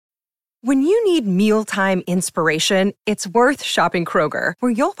When you need mealtime inspiration, it's worth shopping Kroger,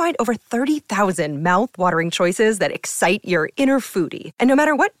 where you'll find over 30,000 mouth-watering choices that excite your inner foodie. And no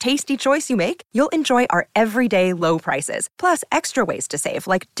matter what tasty choice you make, you'll enjoy our everyday low prices, plus extra ways to save,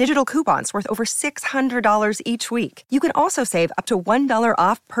 like digital coupons worth over $600 each week. You can also save up to $1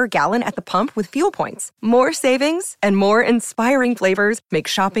 off per gallon at the pump with fuel points. More savings and more inspiring flavors make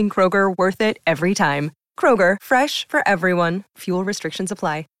shopping Kroger worth it every time. Kroger, fresh for everyone. Fuel restrictions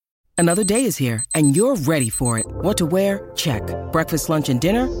apply. Another day is here, and you're ready for it. What to wear? Check. Breakfast, lunch, and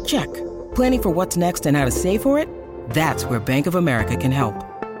dinner? Check. Planning for what's next and how to save for it? That's where Bank of America can help.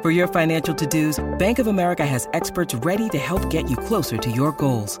 For your financial to-dos, Bank of America has experts ready to help get you closer to your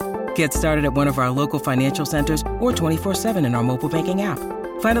goals. Get started at one of our local financial centers or 24/7 in our mobile banking app.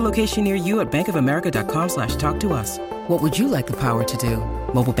 Find a location near you at bankofamerica.com/talktous. What would you like the power to do?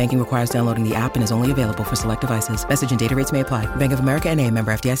 Mobile banking requires downloading the app and is only available for select devices. Message and data rates may apply. Bank of America N.A.,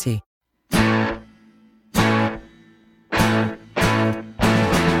 member FDIC.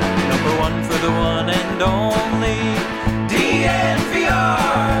 Number one for the one and only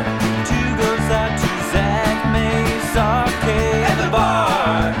DNVR. Two goes out to Zach Mace, Arcade, and the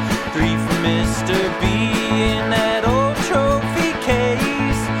bar. Three for Mr. B in that old trophy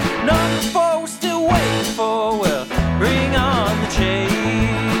case. Number four, we're still waiting for, well, bring on the chase.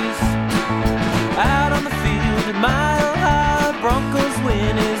 Out on the field at Mile High, Broncos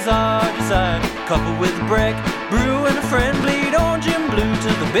win is our desire. Couple with a break, brew and a friend, bleed orange and blue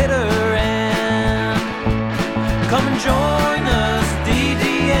to the bitter end. Come and join us,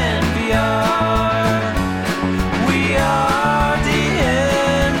 DNVR. We are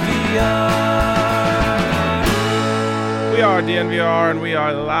DNVR. We are DNVR, and we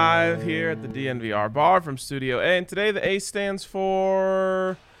are live here at the DNVR bar from Studio A. And today the A stands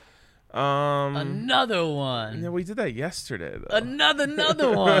for... another one. Yeah, we did that yesterday, though.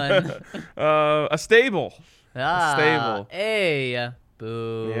 Another one. A stable. Ah, A stable. A.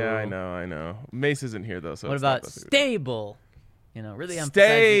 Boo. Yeah, I know. Mace isn't here, though. So What it's not about that stable? You know, really emphasize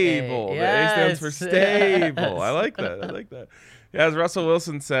stable. the A. The A stands for Yes. stable. I like that. Yeah, as Russell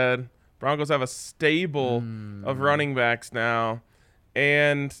Wilson said, Broncos have a stable of running backs now.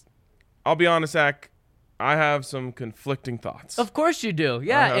 And I'll be honest, Zach, I have some conflicting thoughts. Of course you do.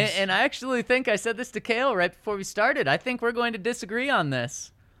 Yeah, and I actually think I said this to Kale right before we started. I think we're going to disagree on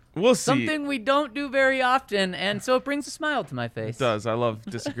this. We'll see. Something we don't do very often, and so it brings a smile to my face. It does. I love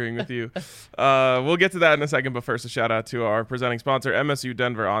disagreeing with you. We'll get to that in a second, but first a shout out to our presenting sponsor, MSU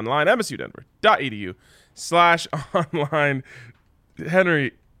Denver Online, msudenver.edu/online.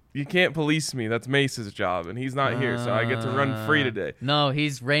 Henry, you can't police me. That's Mace's job, and he's not here, so I get to run free today. No,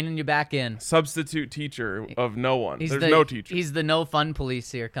 he's reining you back in. Substitute teacher of no one. There's the, no teacher. He's the no fun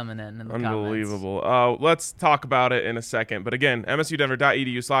police here coming in the Unbelievable. Let's talk about it in a second. But again,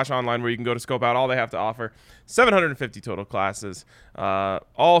 msudenver.edu/online, where you can go to scope out all they have to offer. 750 total classes,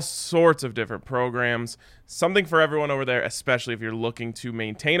 all sorts of different programs. Something for everyone over there, especially if you're looking to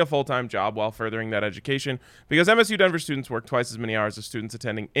maintain a full-time job while furthering that education. Because MSU Denver students work twice as many hours as students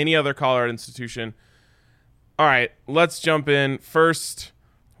attending any other Colorado institution. All right, let's jump in. First,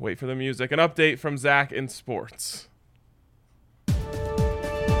 wait for the music. An update from Zach in sports.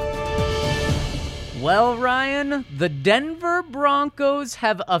 Well, Ryan, the Denver Broncos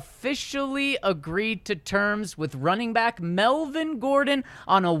have officially agreed to terms with running back Melvin Gordon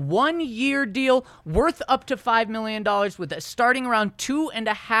on a one-year deal worth up to $5 million with starting around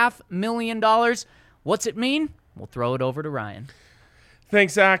 $2.5 million. What's it mean? We'll throw it over to Ryan.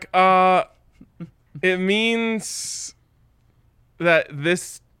 Thanks, Zach. It means that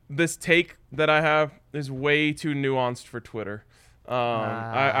this take that I have is way too nuanced for Twitter.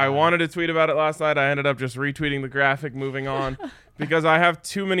 I wanted to tweet about it last night. I ended up just retweeting the graphic, moving on, because I have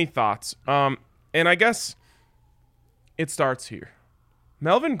too many thoughts. And I guess it starts here.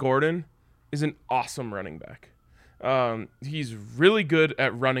 Melvin Gordon is an awesome running back. He's really good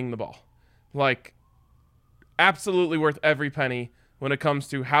at running the ball. Like, absolutely worth every penny when it comes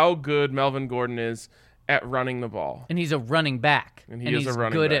to how good Melvin Gordon is at running the ball. And he's a running back. And he's a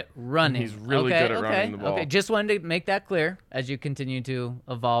running good back. at running. And he's really good at running the ball. Okay, just wanted to make that clear as you continue to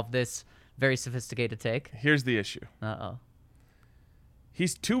evolve this very sophisticated take. Here's the issue. Uh-oh.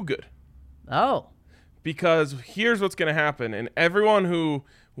 He's too good. Oh. Because here's what's going to happen, and everyone who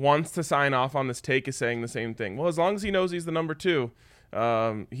wants to sign off on this take is saying the same thing. Well, as long as he knows he's the number 2,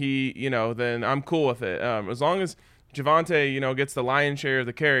 then I'm cool with it. As long as Javonte, gets the lion's share of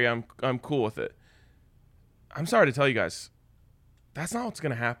the carry, I'm cool with it. I'm sorry to tell you guys, that's not what's going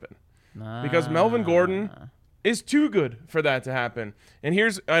to happen. Because Melvin Gordon is too good for that to happen.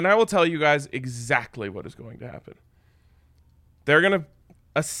 And I will tell you guys exactly what is going to happen. They're going to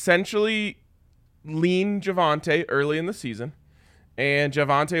essentially lean Javonte early in the season, and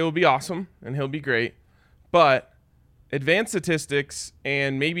Javonte will be awesome and he'll be great. But advanced statistics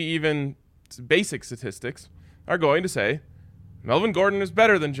and maybe even basic statistics are going to say Melvin Gordon is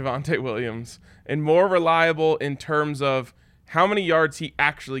better than Javonte Williams and more reliable in terms of how many yards he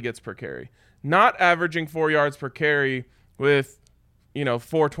actually gets per carry. Not averaging 4 yards per carry with,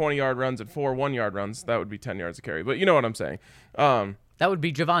 4 20-yard runs and 4 1-yard runs. That would be 10 yards a carry. But you know what I'm saying. That would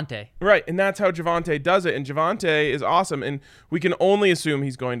be Javonte. Right, and that's how Javonte does it. And Javonte is awesome, and we can only assume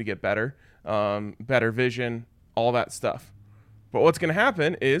he's going to get better, better vision, all that stuff. But what's going to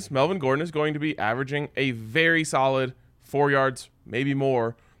happen is Melvin Gordon is going to be averaging a very solid 4 yards, maybe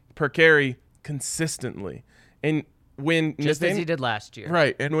more, per carry consistently. And when as he did last year.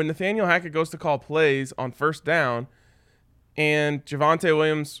 Right, and when Nathaniel Hackett goes to call plays on first down and Javonte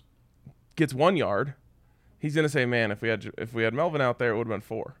Williams gets 1 yard, he's going to say, man, if we had Melvin out there, it would have been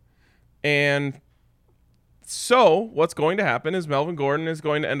 4. And so what's going to happen is Melvin Gordon is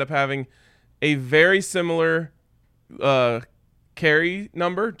going to end up having a very similar carry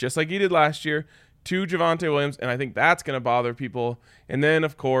number, just like he did last year, to Javonte Williams, and I think that's going to bother people. And then,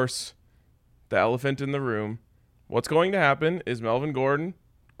 of course, the elephant in the room, what's going to happen is Melvin Gordon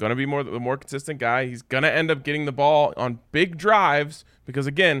going to be the more consistent guy. He's going to end up getting the ball on big drives because,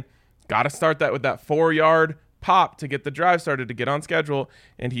 again, got to start that with that 4-yard pop to get the drive started, to get on schedule,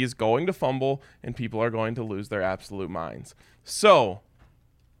 and he is going to fumble, and people are going to lose their absolute minds. So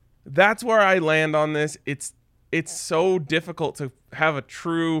that's where I land on this. It's so difficult to have a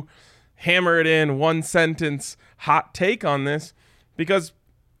true hammer it in one sentence hot take on this because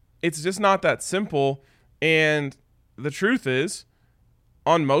it's just not that simple. And the truth is,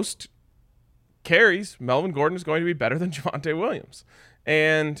 on most carries, Melvin Gordon is going to be better than Javonte Williams.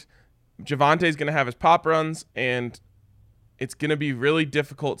 And Javonte is going to have his pop runs, and it's going to be really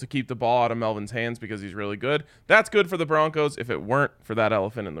difficult to keep the ball out of Melvin's hands because he's really good. That's good for the Broncos if it weren't for that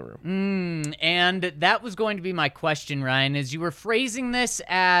elephant in the room. And that was going to be my question, Ryan, is you were phrasing this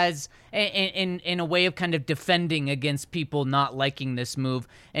as in a way of kind of defending against people not liking this move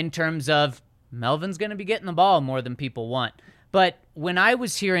in terms of Melvin's going to be getting the ball more than people want. But when I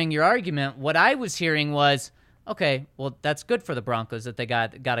was hearing your argument, what I was hearing was, okay, well, that's good for the Broncos that they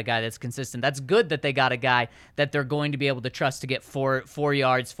got a guy that's consistent. That's good that they got a guy that they're going to be able to trust to get 4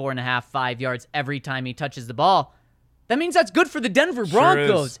 yards, 4.5, 5 yards every time he touches the ball. That means that's good for the Denver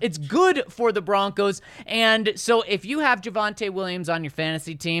Broncos. It's good for the Broncos. And so if you have Javonte Williams on your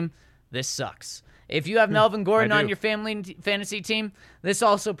fantasy team, this sucks. If you have Melvin Gordon on your fantasy team, this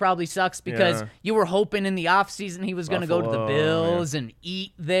also probably sucks because you were hoping in the offseason he was going to go to the Bills and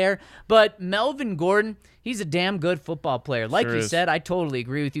eat there. But Melvin Gordon, he's a damn good football player. Like you said, I totally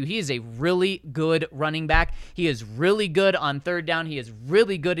agree with you. He is a really good running back. He is really good on third down. He is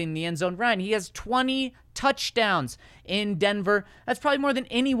really good in the end zone. Ryan, he has 20 touchdowns in Denver. That's probably more than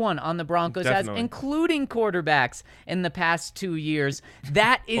anyone on the Broncos has, including quarterbacks in the past 2 years.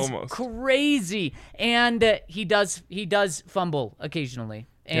 That is crazy. And he does fumble occasionally.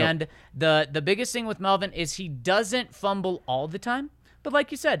 And the biggest thing with Melvin is he doesn't fumble all the time. But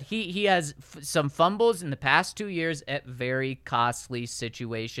like you said, he has some fumbles in the past 2 years at very costly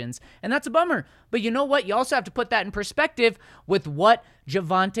situations, and that's a bummer. But you know what? You also have to put that in perspective with what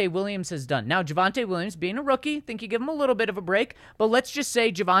Javonte Williams has done. Now, Javonte Williams, being a rookie, I think you give him a little bit of a break, but let's just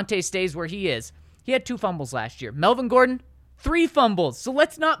say Javonte stays where he is. He had 2 fumbles last year. Melvin Gordon, 3 fumbles. So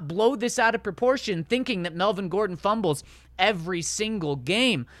let's not blow this out of proportion thinking that Melvin Gordon fumbles every single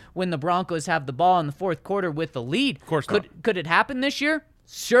game when the Broncos have the ball in the fourth quarter with the lead. Of course not. Could it happen this year?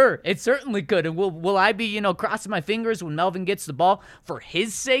 Sure, it certainly could. And will I be, crossing my fingers when Melvin gets the ball for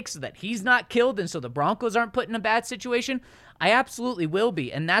his sake so that he's not killed and so the Broncos aren't put in a bad situation? I absolutely will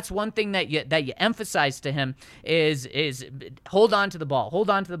be. And that's one thing that you emphasize to him is hold on to the ball. Hold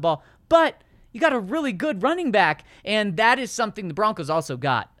on to the ball. But you got a really good running back, and that is something the Broncos also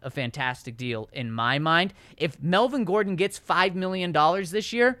got a fantastic deal in my mind. If Melvin Gordon gets $5 million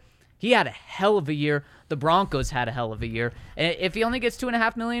this year, he had a hell of a year. The Broncos had a hell of a year. If he only gets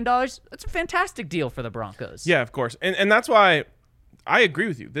 $2.5 million, that's a fantastic deal for the Broncos. Yeah, of course. And that's why I agree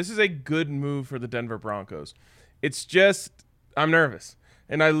with you. This is a good move for the Denver Broncos. It's just I'm nervous,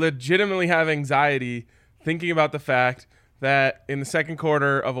 and I legitimately have anxiety thinking about the fact that in the second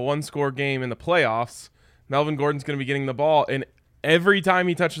quarter of a 1-score game in the playoffs, Melvin Gordon's going to be getting the ball, and every time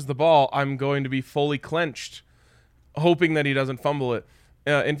he touches the ball, I'm going to be fully clenched, hoping that he doesn't fumble it.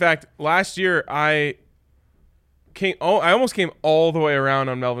 In fact, last year I almost came all the way around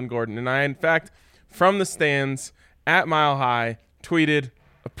on Melvin Gordon, and I, in fact, from the stands at Mile High, tweeted,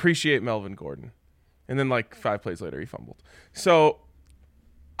 "Appreciate Melvin Gordon," and then 5 plays later he fumbled. So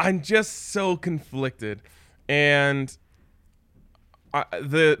I'm just so conflicted. And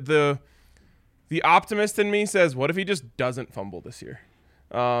the optimist in me says, what if he just doesn't fumble this year?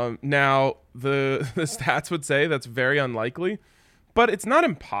 Now, the stats would say that's very unlikely, but it's not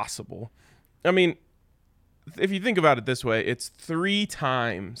impossible. I mean, if you think about it this way, it's 3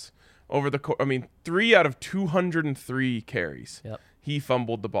 times over the 3 out of 203 carries he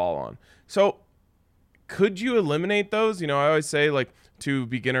fumbled the ball on. So could you eliminate those? I always say, like, to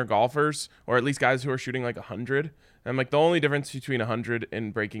beginner golfers, or at least guys who are shooting like 100, and like the only difference between 100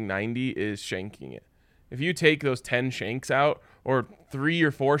 and breaking 90 is shanking it. If you take those 10 shanks out, or 3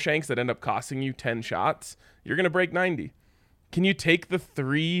 or 4 shanks that end up costing you 10 shots, you're going to break 90. Can you take the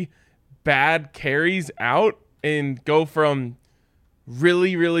 3 bad carries out and go from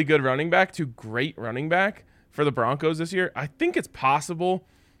really, really good running back to great running back for the Broncos this year? I think it's possible.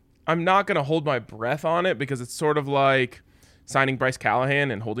 I'm not going to hold my breath on it because it's sort of like signing Bryce Callahan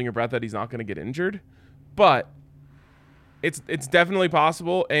and holding your breath that he's not going to get injured. But it's definitely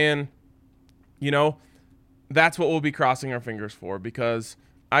possible, and, that's what we'll be crossing our fingers for, because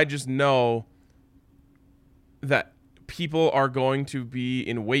I just know that people are going to be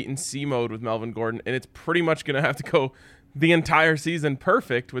in wait-and-see mode with Melvin Gordon, and it's pretty much going to have to go the entire season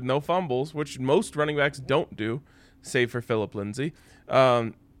perfect with no fumbles, which most running backs don't do, save for Phillip Lindsay,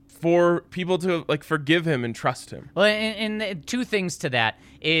 for people to forgive him and trust him. Well, and 2 things to that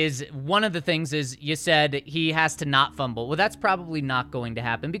is, one of the things is you said he has to not fumble. Well, that's probably not going to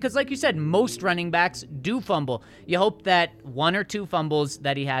happen because, like you said, most running backs do fumble. You hope that 1 or 2 fumbles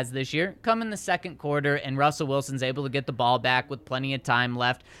that he has this year come in the second quarter and Russell Wilson's able to get the ball back with plenty of time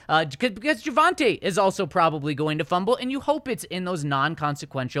left, because Javonte is also probably going to fumble, and you hope it's in those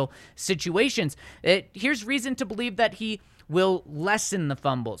non-consequential situations. Here's reason to believe that he will lessen the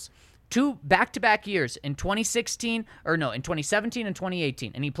fumbles. 2 back-to-back years in 2017 and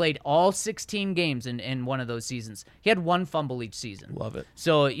 2018, and he played all 16 games in one of those seasons. He had 1 fumble each season. Love it.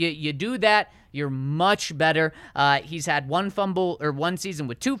 So you do that, you're much better. He's had 1 fumble, or 1 season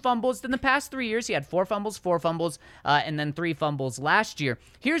with 2 fumbles. Then the past 3 years, he had 4 fumbles, and then 3 fumbles last year.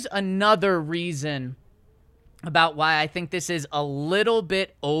 Here's another reason about why I think this is a little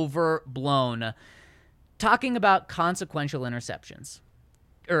bit overblown. Talking about consequential interceptions,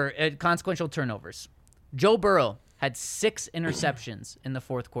 or consequential turnovers. Joe Burrow had 6 interceptions in the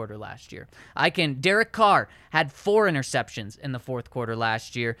fourth quarter last year. Derek Carr had 4 interceptions in the fourth quarter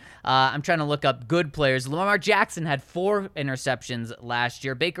last year. I'm trying to look up good players. Lamar Jackson had 4 interceptions last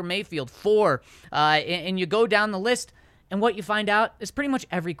year. Baker Mayfield, 4. And you go down the list, and what you find out is pretty much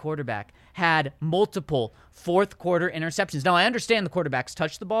every quarterback had multiple fourth quarter interceptions. Now, I understand the quarterbacks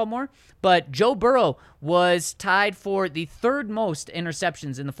touch the ball more, but Joe Burrow was tied for the 3rd most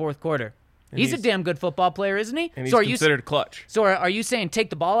interceptions in the fourth quarter. He's a damn good football player, isn't he? And he's considered clutch. So are you saying take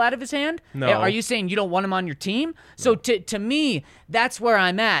the ball out of his hand? No. Are you saying you don't want him on your team? So to me, that's where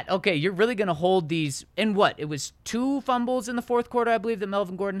I'm at. Okay, you're really going to hold these in what? It was 2 fumbles in the fourth quarter, I believe, that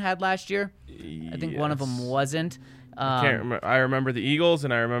Melvin Gordon had last year. I think one of them wasn't. I can't remember. I remember the Eagles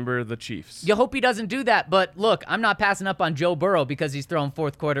and I remember the Chiefs. You hope he doesn't do that, but look, I'm not passing up on Joe Burrow because he's throwing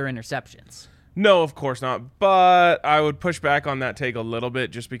fourth quarter interceptions. No, of course not. But I would push back on that take a little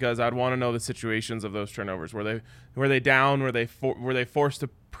bit, just because I'd want to know the situations of those turnovers. Were they down? Were they forced to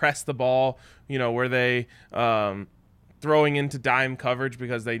press the ball? Were they throwing into dime coverage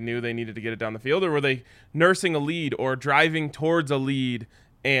because they knew they needed to get it down the field, or were they nursing a lead or driving towards a lead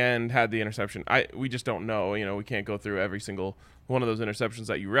and had the interception? We just don't know. We can't go through every single one of those interceptions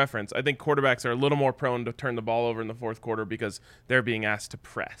that you reference. I think quarterbacks are a little more prone to turn the ball over in the fourth quarter because they're being asked to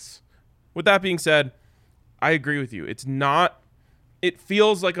press. With that being said, I agree with you. It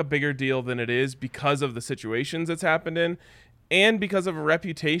feels like a bigger deal than it is because of the situations it's happened in and because of a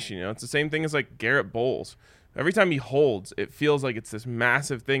reputation. It's the same thing as like Garrett Bowles. Every time he holds, it feels like it's this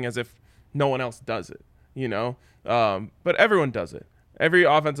massive thing as if no one else does it, but everyone does it. Every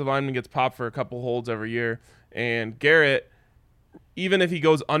offensive lineman gets popped for a couple holds every year, and Garrett, even if he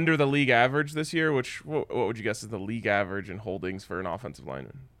goes under the league average this year, which what would you guess is the league average in holdings for an offensive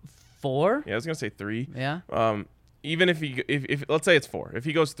lineman? 4? Yeah, I was gonna say 3. Yeah. Even if let's say it's 4, if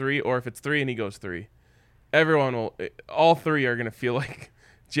he goes 3, or if it's 3 and he goes 3, all 3 are gonna feel like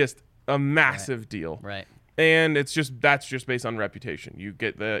just a massive deal. Right. And that's just based on reputation. You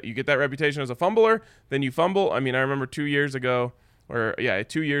get that reputation as a fumbler, then you fumble. I mean, I remember 2 years ago,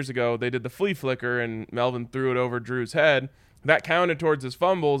 they did the flea flicker and Melvin threw it over Drew's head. That counted towards his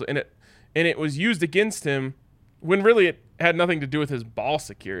fumbles, and it was used against him when really it had nothing to do with his ball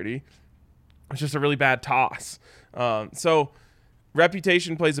security. It was just a really bad toss. So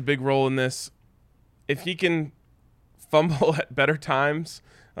reputation plays a big role in this. If he can fumble at better times,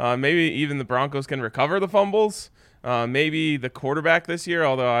 Maybe even the Broncos can recover the fumbles. Maybe the quarterback this year,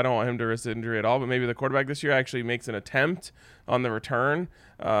 although I don't want him to risk injury at all, but maybe the quarterback this year actually makes an attempt on the return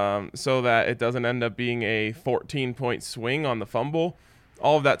so that it doesn't end up being a 14-point swing on the fumble.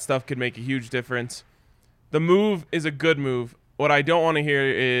 All of that stuff could make a huge difference. The move is a good move. What I don't want to hear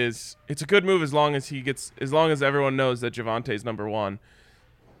is it's a good move as long as everyone knows that Javonte's number one,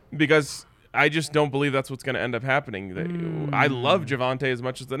 because I just don't believe that's what's going to end up happening. I love Javonte as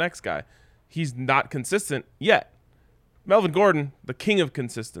much as the next guy. He's not consistent yet. Melvin Gordon, the king of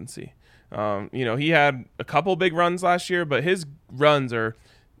consistency. He had a couple big runs last year, but his runs are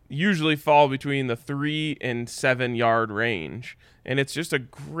usually fall between the 3 and 7 yard range. And it's just a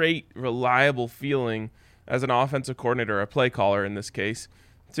great, reliable feeling as an offensive coordinator, a play caller in this case,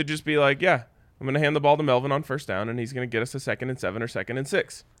 to just be like, yeah, I'm going to hand the ball to Melvin on first down, and he's going to get us a 2nd and 7 or 2nd and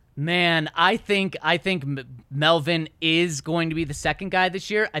 6. Man, I think Melvin is going to be the second guy this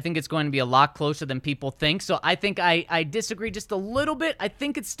year. I think it's going to be a lot closer than people think. So I think I disagree just a little bit. I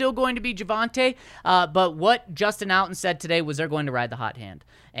think it's still going to be Javonte. But what Justin Alton said today was they're going to ride the hot hand.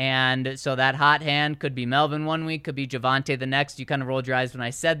 And so that hot hand could be Melvin one week, could be Javonte the next. You kind of rolled your eyes when I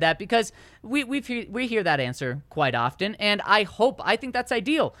said that because we hear that answer quite often. And I think that's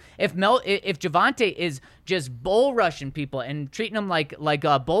ideal. If Javonte is just bull rushing people and treating them like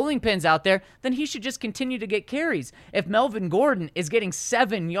bowling pins out there, then he should just continue to get carries. If Melvin Gordon is getting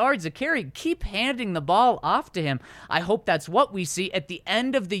 7 yards a carry, keep handing the ball off to him. I hope that's what we see at the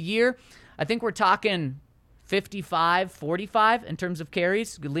end of the year. I think we're talking 55-45 in terms of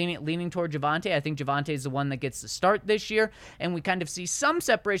carries, leaning toward Javonte. I think Javonte is the one that gets the start this year, and we kind of see some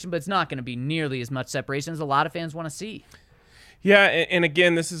separation, but it's not going to be nearly as much separation as a lot of fans want to see. Yeah, and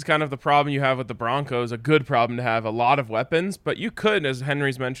again, this is kind of the problem you have with the Broncos, a good problem to have a lot of weapons, but you could, as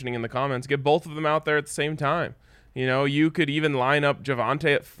Henry's mentioning in the comments, get both of them out there at the same time. You could even line up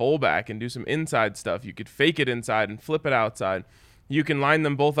Javonte at fullback and do some inside stuff. You could fake it inside and flip it outside. You can line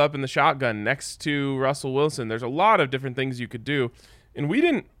them both up in the shotgun next to Russell Wilson. There's a lot of different things you could do, and we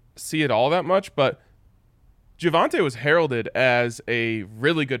didn't see it all that much, but Javonte was heralded as a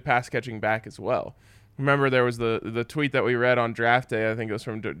really good pass-catching back as well. Remember, there was the tweet that we read on draft day, I think it was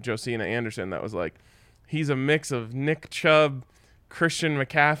from Josina Anderson, that was like, he's a mix of Nick Chubb, Christian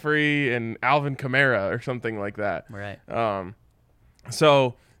McCaffrey, and Alvin Kamara or something like that. Right.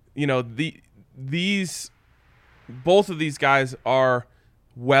 Both of these guys are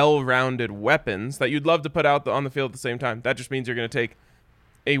well-rounded weapons that you'd love to put out on the field at the same time. That just means you're going to take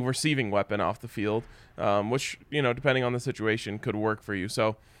a receiving weapon off the field, which, depending on the situation, could work for you.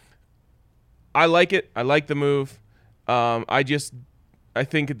 So I like it. I like the move. I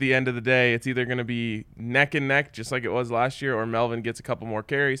think at the end of the day, it's either going to be neck and neck, just like it was last year, or Melvin gets a couple more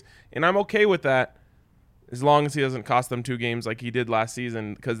carries. And I'm okay with that as long as he doesn't cost them 2 games like he did last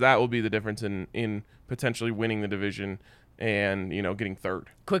season, because that will be the difference in potentially winning the division and, getting third.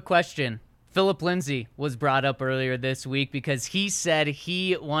 Quick question. Philip Lindsay was brought up earlier this week because he said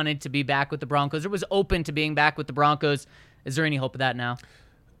he wanted to be back with the Broncos or was open to being back with the Broncos. Is there any hope of that now?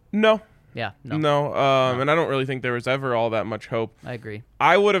 No. Yeah, no. No, and I don't really think there was ever all that much hope. I agree.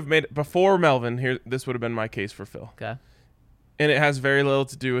 I would have made it before Melvin. This would have been my case for Phil. Okay. And it has very little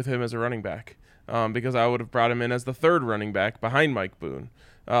to do with him as a running back, because I would have brought him in as the third running back behind Mike Boone,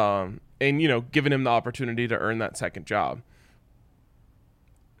 and given him the opportunity to earn that second job.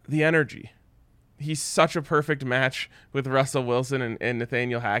 The energy. He's such a perfect match with Russell Wilson and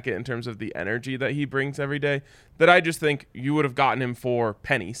Nathaniel Hackett in terms of the energy that he brings every day, that I just think you would have gotten him for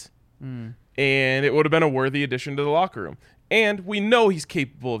pennies. And it would have been a worthy addition to the locker room. And we know he's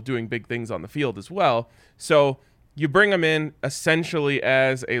capable of doing big things on the field as well. So you bring him in essentially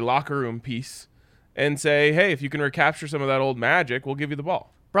as a locker room piece and say, hey, if you can recapture some of that old magic, we'll give you the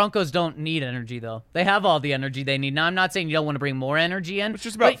ball. Broncos don't need energy, though. They have all the energy they need. Now, I'm not saying you don't want to bring more energy in, it's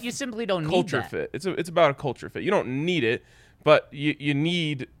just about but you simply don't need culture that. fit. It's about a culture fit. You don't need it, but you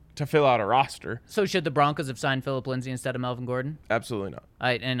need to fill out a roster. So should the Broncos have signed Philip Lindsay instead of Melvin Gordon? Absolutely not.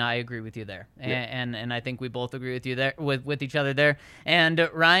 I agree with you there. Yeah. And I think we both agree with you there with each other there. And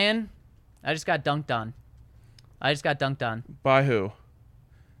Ryan, I just got dunked on. By who?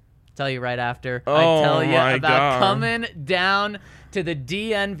 Tell you right after. Oh, I tell you my about God. coming down to the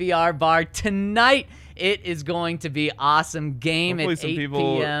DNVR bar tonight. It is going to be awesome game Hopefully at some 8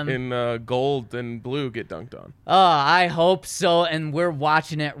 people p.m. in gold and blue get dunked on. Oh, I hope so. And we're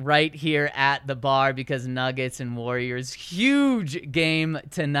watching it right here at the bar because Nuggets and Warriors, huge game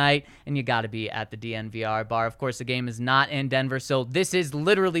tonight. And you got to be at the DNVR bar. Of course, the game is not in Denver. So this is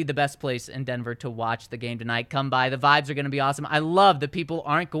literally the best place in Denver to watch the game tonight. Come by. The vibes are going to be awesome. I love that people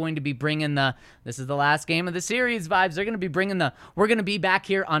aren't going to be bringing this is the last game of the series vibes. They're going to be bringing we're we're going to be back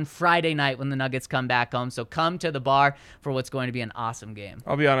here on Friday night when the Nuggets come back home. So come to the bar for what's going to be an awesome game.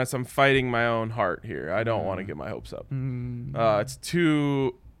 I'll be honest, I'm fighting my own heart here. I don't want to get my hopes up. It's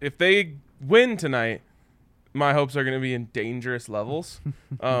too. If they win tonight, my hopes are going to be in dangerous levels.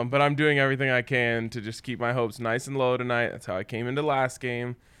 But I'm doing everything I can to just keep my hopes nice and low tonight. That's how I came into last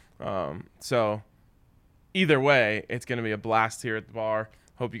game. So either way, it's going to be a blast here at the bar.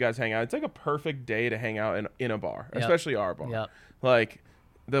 Hope you guys hang out. It's like a perfect day to hang out in a bar, especially our bar. Yep. Like,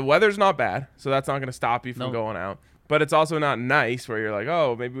 the weather's not bad, so that's not going to stop you from going out. But it's also not nice where you're like,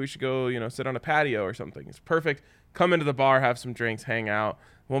 oh, maybe we should go, sit on a patio or something. It's perfect. Come into the bar, have some drinks, hang out.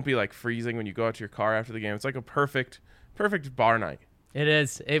 Won't be like freezing when you go out to your car after the game. It's like a perfect bar night. It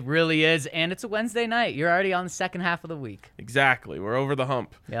is. It really is. And it's a Wednesday night. You're already on the second half of the week. Exactly. We're over the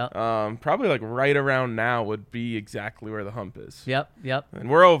hump. Yep. Probably like right around now would be exactly where the hump is. Yep. And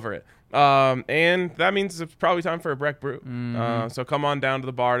we're over it. And that means it's probably time for a Breck Brew. So come on down to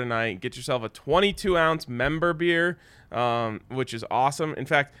the bar tonight. Get yourself a 22-ounce member beer, which is awesome. In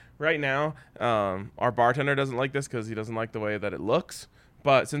fact, right now, our bartender doesn't like this because he doesn't like the way that it looks.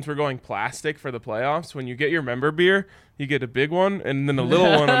 But since we're going plastic for the playoffs, when you get your member beer, you get a big one and then a little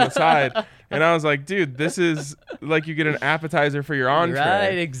one on the side. And I was like, dude, this is like you get an appetizer for your entree.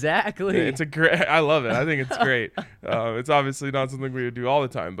 Right, exactly. It's I love it. I think it's great. It's obviously not something we would do all the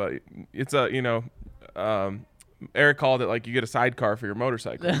time, but it's Eric called it like you get a sidecar for your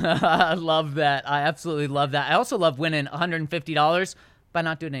motorcycle. I love that. I absolutely love that. I also love winning $150 by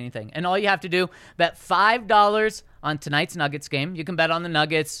not doing anything. And all you have to do, bet $5 on tonight's Nuggets game. You can bet on the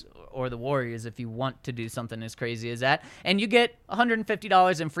Nuggets or the Warriors if you want to do something as crazy as that. And you get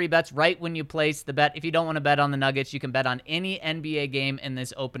 $150 in free bets right when you place the bet. If you don't want to bet on the Nuggets, you can bet on any NBA game in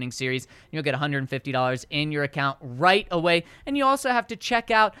this opening series. You'll get $150 in your account right away. And you also have to check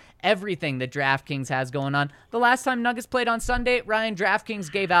out everything that DraftKings has going on. The last time Nuggets played on Sunday, Ryan,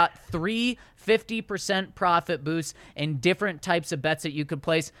 DraftKings gave out 3 50% profit boosts in different types of bets that you could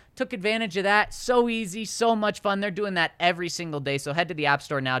place. Took advantage of that. So easy, so much fun. They're doing that every single day. So head to the App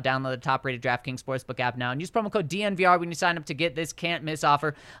Store now, download the top-rated DraftKings Sportsbook app now, and use promo code DNVR when you sign up to get this can't-miss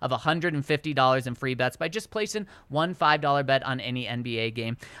offer of $150 in free bets by just placing one $5 bet on any NBA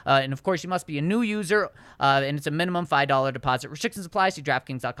game. And, of course, you must be a new user, and it's a minimum $5 deposit. Restrictions apply. See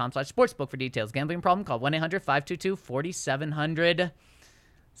DraftKings.com/sportsbook for details. Gambling problem? Call 1-800-522-4700.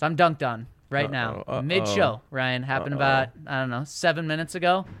 So I'm dunked on right now. Mid-show, Ryan. Happened about, 7 minutes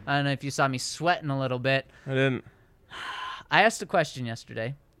ago. I don't know if you saw me sweating a little bit. I didn't. I asked a question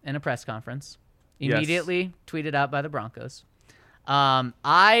yesterday in a press conference. Immediately tweeted out by the Broncos.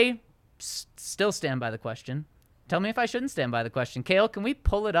 I still stand by the question. Tell me if I shouldn't stand by the question. Kale, can we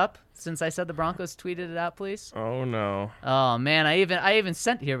pull it up since I said the Broncos tweeted it out, please? Oh, no. Oh, man. I even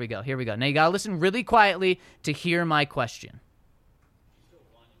sent... Here we go. Now you got to listen really quietly to hear my question.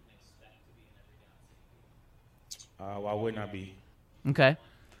 Why wouldn't I be? Okay.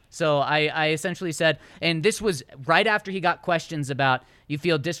 So I essentially said, and this was right after he got questions about you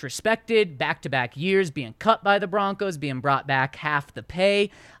feel disrespected, back-to-back years, being cut by the Broncos, being brought back half the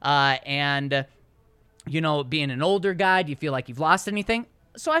pay, and, being an older guy, do you feel like you've lost anything?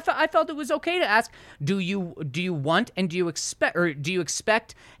 So I felt it was okay to ask, do you want and do you expect,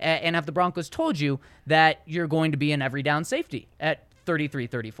 and have the Broncos told you that you're going to be an every down safety at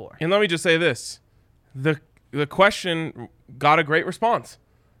 33-34? And let me just say this. The question got a great response.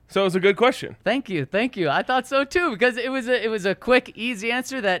 So it was a good question. Thank you. I thought so too, because it was a quick, easy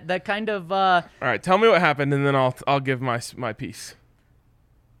answer that kind of. All right, tell me what happened, and then I'll give my piece.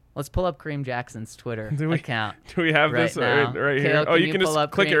 Let's pull up Kareem Jackson's Twitter account. Do we have this right here? Kale, you can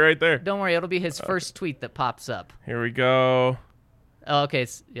just click it right there. Don't worry, it'll be his first tweet that pops up. Here we go. Oh, okay.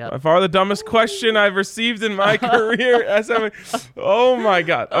 Yeah. By far the dumbest question I've received in my career. Oh my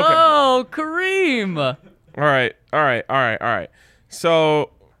God. Okay. Oh, Kareem. All right.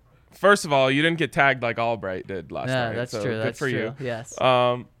 So, first of all, you didn't get tagged like Albright did last night. Yeah, that's so true. Good That's for true. you. Yes.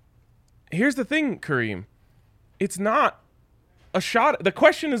 Here's the thing, Kareem. It's not a shot. The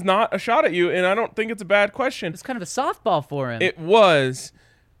question is not a shot at you, and I don't think it's a bad question. It's kind of a softball for him. It was,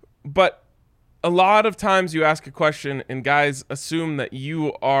 but a lot of times you ask a question, and guys assume that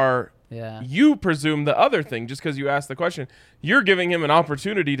you are. Yeah. You presume the other thing just because you asked the question. You're giving him an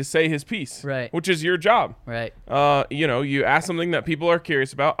opportunity to say his piece, right? Which is your job, right? You ask something that people are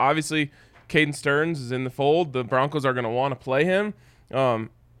curious about. Obviously, Caden Stearns is in the fold. The Broncos are going to want to play him.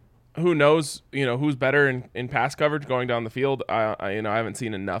 Who knows? Who's better in pass coverage going down the field? I haven't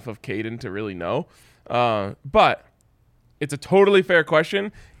seen enough of Caden to really know. But it's a totally fair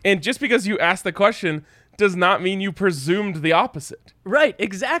question, and just because you ask the question does not mean you presumed the opposite. Right,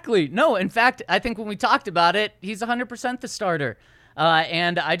 exactly. No, in fact, I think when we talked about it, he's 100% the starter.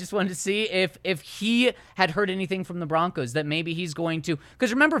 And I just wanted to see if he had heard anything from the Broncos that maybe he's going to.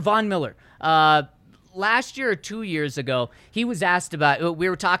 Because remember Von Miller, last year or 2 years ago, he was asked about, we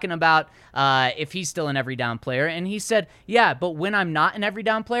were talking about if he's still an every down player. And he said, yeah, but when I'm not an every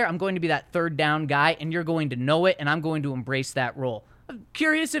down player, I'm going to be that third down guy, and you're going to know it, and I'm going to embrace that role. I'm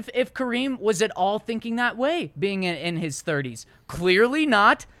curious if Kareem was at all thinking that way, being in his 30s. Clearly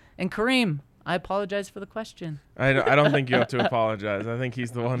not. And Kareem, I apologize for the question. I don't think you have to apologize. I think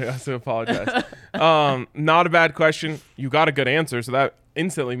he's the one who has to apologize. Not a bad question. You got a good answer, so that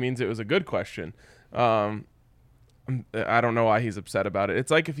instantly means it was a good question. I don't know why he's upset about it.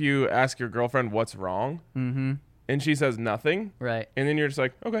 It's like if you ask your girlfriend what's wrong, and she says nothing, right? And then you're just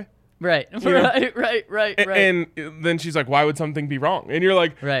like, okay. Right, right. And then she's like, why would something be wrong? And you're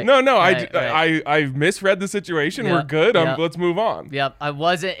like, right. No, I misread the situation. Yep. We're good. Yep. Let's move on. Yep, I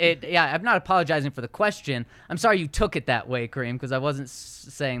wasn't. I'm not apologizing for the question. I'm sorry you took it that way, Kareem, because I wasn't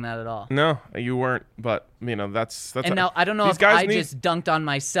saying that at all. No, you weren't. But that's. And now I don't know if I just dunked on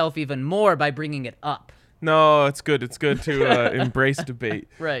myself even more by bringing it up. No, it's good. It's good to embrace debate,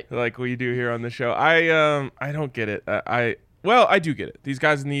 right? Like we do here on the show. I don't get it. Well, I do get it. These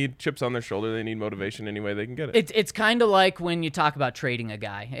guys need chips on their shoulder. They need motivation any way they can get it. It's kind of like when you talk about trading a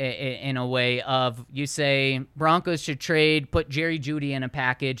guy in a way of you say Broncos should put Jerry Jeudy in a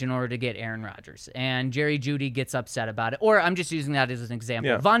package in order to get Aaron Rodgers. And Jerry Jeudy gets upset about it. Or I'm just using that as an example.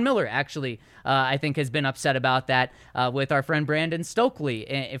 Yeah. Von Miller actually, I think, has been upset about that with our friend Brandon Stokely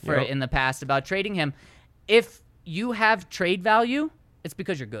in the past about trading him. If you have trade value, it's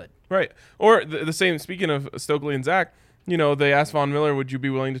because you're good. Right. Or the same, speaking of Stokely and Zach, they asked Von Miller, would you be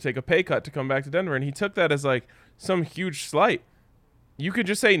willing to take a pay cut to come back to Denver? And he took that as like some huge slight. You could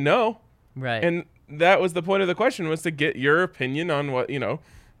just say no. Right. And that was the point of the question, was to get your opinion on what,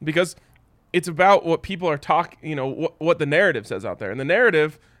 because it's about what people are talking, what the narrative says out there. And the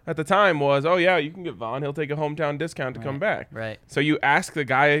narrative at the time was, oh, yeah, you can get Von. He'll take a hometown discount to come back. Right. So you ask the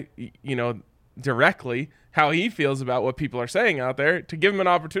guy, directly how he feels about what people are saying out there to give him an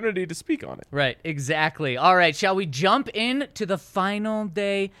opportunity to speak on it. Right, exactly. All right, shall we jump in to the final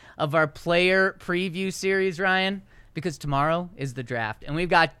day of our player preview series, Ryan? Because tomorrow is the draft, and we've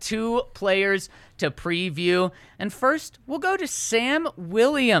got 2 players to preview. And first, we'll go to Sam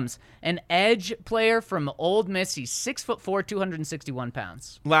Williams, an edge player from Ole Miss. He's 6'4", 261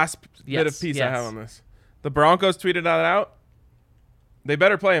 pounds. Last bit of piece I have on this. The Broncos tweeted that out. They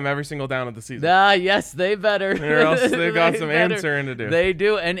better play him every single down of the season. Yes, they better. Or else they've got some answering to do. They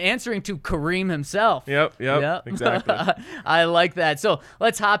do, and answering to Kareem himself. Yep, exactly. I like that. So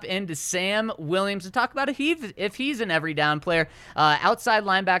let's hop into Sam Williams and talk about if he's an every down player. Outside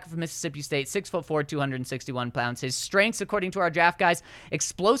linebacker from Mississippi State, 6'4", 261 pounds. His strengths, according to our draft guys,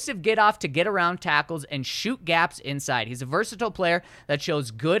 explosive get off to get around tackles and shoot gaps inside. He's a versatile player that shows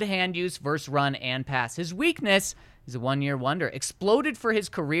good hand use versus run and pass. His weakness, he's a one-year wonder. Exploded for his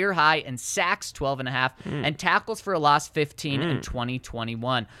career high in sacks, 12.5, and tackles for a loss, 15 in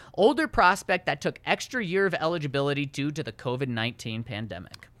 2021. Older prospect that took extra year of eligibility due to the COVID-19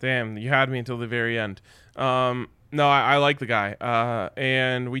 pandemic. Damn, you had me until the very end. No, I like the guy.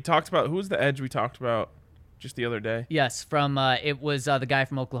 And we talked about, who's the edge we talked about just the other day? Yes, from it was the guy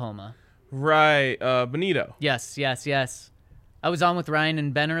from Oklahoma. Right, Benito. Yes. I was on with Ryan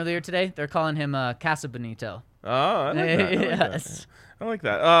and Ben earlier today. They're calling him Casa Benito. Oh, I like that. Yes. I like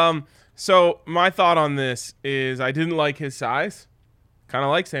that. So my thought on this is I didn't like his size. Kind of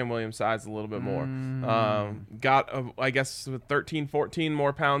like Sam Williams' size a little bit more. Got, I guess, 13, 14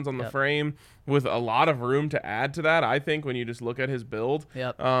 more pounds on the frame with a lot of room to add to that, I think, when you just look at his build.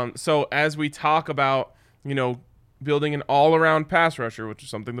 Yep. So as we talk about, building an all-around pass rusher, which is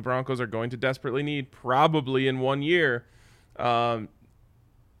something the Broncos are going to desperately need probably in 1 year,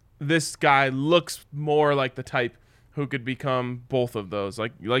 this guy looks more like the type who could become both of those.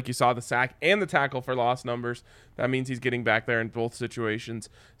 Like you saw the sack and the tackle for loss numbers. That means he's getting back there in both situations.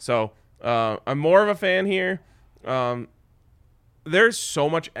 So I'm more of a fan here. There's so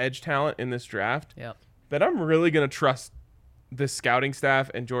much edge talent in this draft that I'm really going to trust this scouting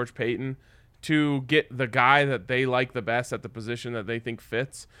staff and George Payton to get the guy that they like the best at the position that they think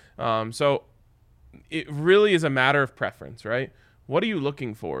fits. So it really is a matter of preference, right? What are you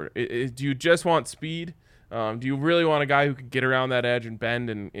looking for? Do you just want speed? Do you really want a guy who can get around that edge and bend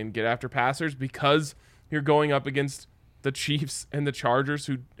and get after passers because you're going up against the Chiefs and the Chargers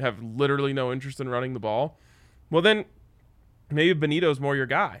who have literally no interest in running the ball? Well, then maybe Benito's more your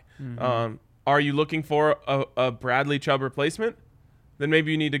guy. Are you looking for a Bradley Chubb replacement? then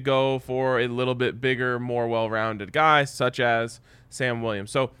maybe you need to go for a little bit bigger, more well-rounded guy, such as Sam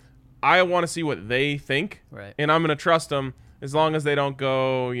Williams. So I want to see what they think, right, and I'm going to trust them as long as they don't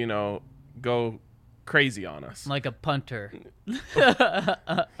go crazy on us. like a punter.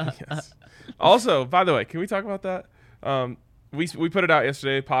 Yes. Also, by the way, can we talk about that? We put it out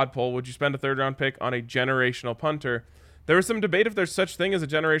yesterday, pod poll. Would you spend a third-round pick on a generational punter? There was some debate if there's such thing as a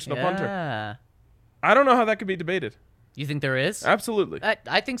generational punter. I don't know how that could be debated. You think there is? Absolutely.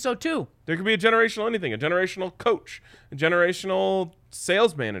 I think so too. There could be a generational anything, a generational coach, a generational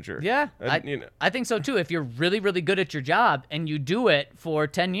sales manager. Yeah, I think so too. If you're really, really good at your job and you do it for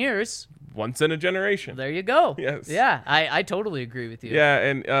 10 years. Once in a generation. There you go. Yes. Yeah, I totally agree with you. Yeah,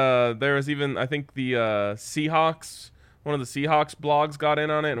 and there was even, I think the Seahawks, one of the Seahawks blogs got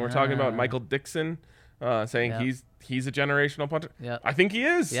in on it, and we're talking about Michael Dixon saying he's a generational punter. Yeah. I think he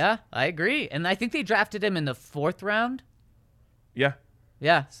is. Yeah, I agree. And I think they drafted him in the 4th round. Yeah.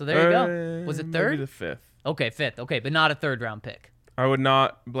 Yeah, so there you go. Was it 3rd? Maybe the 5th. Okay, 5th. Okay, but not a 3rd-round pick. I would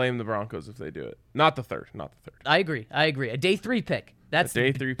not blame the Broncos if they do it. Not the 3rd. I agree. A day 3 pick. That's a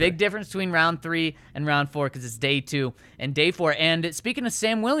day 3 big pick. difference between round 3 and round 4 because it's day 2 and day 4. And speaking of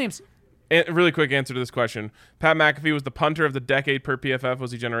Sam Williams. And a really quick answer to this question. Pat McAfee was the punter of the decade per PFF.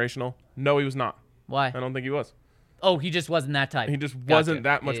 Was he generational? No, he was not. Why? I don't think he was. Oh, he just wasn't that type. He just wasn't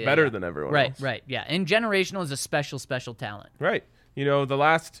that much better than everyone else. Right, yeah. And generational is a special talent. Right. The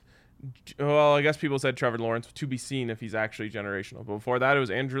last, I guess people said Trevor Lawrence, to be seen if he's actually generational. But before that, it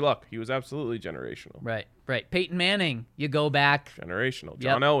was Andrew Luck. He was absolutely generational. Right. Peyton Manning, you go back. Generational.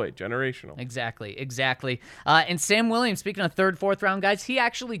 John Elway, generational. Exactly. And Sam Williams, speaking of 3rd, 4th round guys, he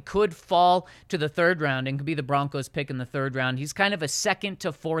actually could fall to the 3rd round and could be the Broncos pick in the 3rd round. He's kind of a 2nd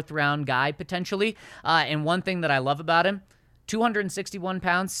to 4th round guy, potentially. And one thing that I love about him, 261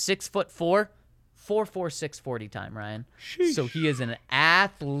 pounds, 6'4", 4.46 40 time, Ryan. Sheesh. So he is an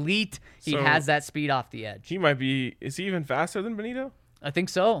athlete. He has that speed off the edge. He might be, is he even faster than Benito? I think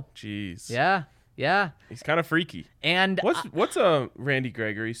so. Jeez. Yeah. He's kind of freaky. And what's Randy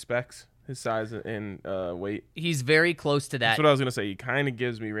Gregory specs, his size and weight? He's very close to that. That's what I was going to say. He kind of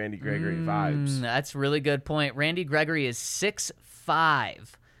gives me Randy Gregory vibes. That's a really good point. Randy Gregory is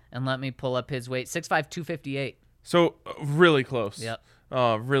 6'5", and let me pull up his weight. 6'5", 258. So really close. Yep.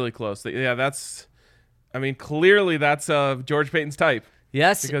 Really close. Yeah, clearly that's George Payton's type.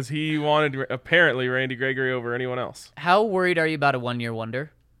 Yes. Because he wanted, apparently, Randy Gregory over anyone else. How worried are you about a one-year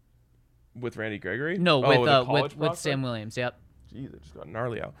wonder? With Randy Gregory? No, with Sam Williams, yep. Jeez, it just got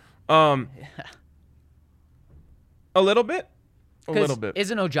gnarly out. A little bit.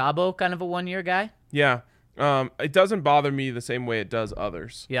 Isn't Ojabo kind of a one-year guy? Yeah. It doesn't bother me the same way it does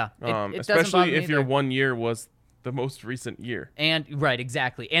others. Yeah. It especially if your 1 year was the most recent year. And right,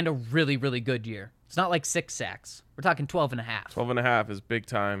 exactly. And a really, really good year. It's not like 6 sacks. We're talking 12 and a half. 12 and a half is big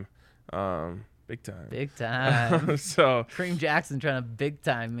time. Big time. So Kareem Jackson trying to big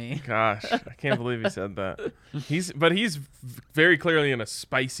time me. Gosh, I can't believe he said that. He's very clearly in a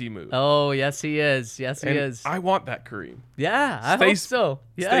spicy mood. Oh, yes, he is. Yes, he is. I want that Kareem. Yeah, I hope so.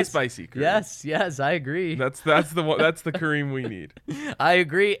 Yes. Stay spicy, Kareem. Yes, I agree. That's the one. That's the Kareem we need. I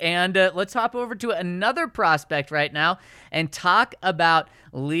agree. And let's hop over to another prospect right now and talk about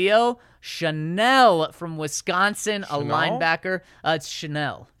Leo Chenal from Wisconsin, Chenal? a linebacker. It's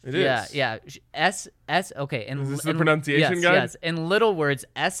Chenal. It is. Yeah. S. Okay. Is this the pronunciation guide? Yes. In little words,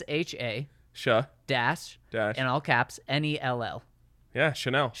 SHA. Dash. In all caps. NELL. Yeah,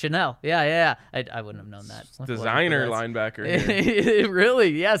 Chenal. Chenal. Yeah. I wouldn't have known that. Designer linebacker here.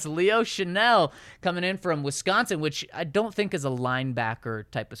 Really, yes. Leo Chenal coming in from Wisconsin, which I don't think is a linebacker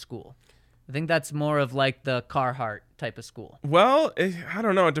type of school. I think that's more of like the Carhartt type of school. Well, I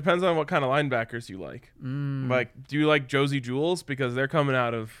don't know. It depends on what kind of linebackers you like. Like, do you like Josie Jewels? Because they're coming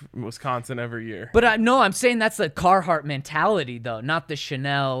out of Wisconsin every year. But I'm saying that's the Carhartt mentality, though, not the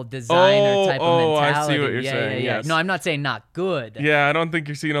Chenal designer type of mentality. I see what you're saying. Yeah. Yes. No, I'm not saying not good. Yeah, I don't think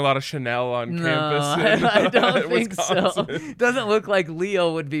you're seeing a lot of Chenal on campus. I don't think Wisconsin. so. Doesn't look like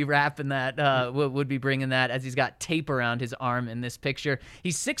Leo would be wrapping that, would be bringing that, as he's got tape around his arm in this picture.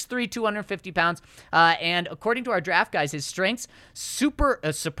 He's 6'3", 250 pounds, and according to our draft guys, his strengths,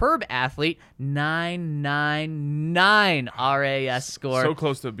 superb athlete, 999 RAS score. So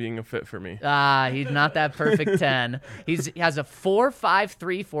close to being a fit for me. He's not that perfect 10. He has a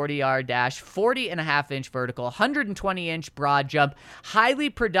 4.53 40-yard dash, 40.5-inch vertical, 120-inch broad jump, highly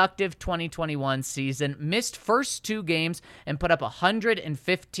productive 2021 season, missed first 2 games and put up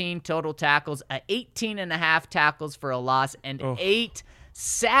 115 total tackles, 18.5 tackles for a loss, and 8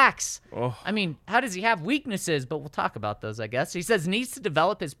 sacks. Oh. I mean, how does he have weaknesses? But we'll talk about those, I guess. He says needs to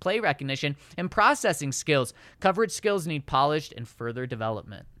develop his play recognition and processing skills. Coverage skills need polished and further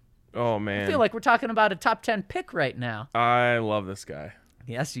development. Oh, man. I feel like we're talking about a top 10 pick right now. I love this guy.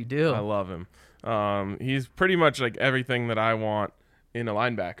 Yes, you do. I love him. He's pretty much like everything that I want in a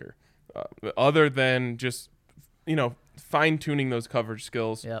linebacker, other than just, fine-tuning those coverage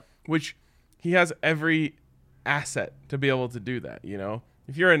skills, which he has every asset to be able to do that,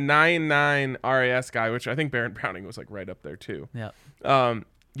 If you're a 9.9 RAS guy, which I think Baron Browning was like right up there too,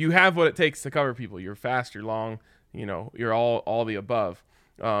 you have what it takes to cover people. You're fast, you're long, you're all the above.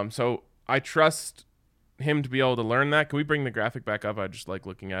 So I trust him to be able to learn that. Can we bring the graphic back up? I just like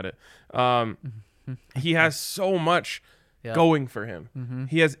looking at it. He has so much going for him.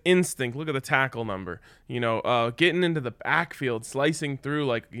 He has instinct. Look at the tackle number. Getting into the backfield, slicing through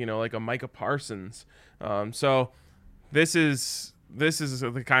like a Micah Parsons. So this is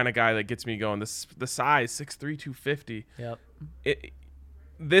the kind of guy that gets me going. The size, 6'3", 250. Yep.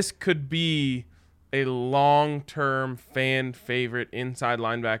 This could be a long-term fan favorite inside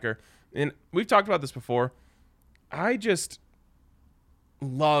linebacker. And we've talked about this before. I just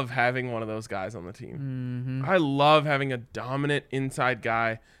love having one of those guys on the team. I love having a dominant inside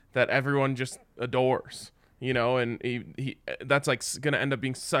guy that everyone just adores, and he that's like going to end up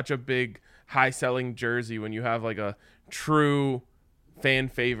being such a big high-selling jersey when you have like a true fan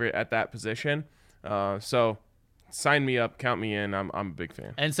favorite at that position. So sign me up, count me in. I'm a big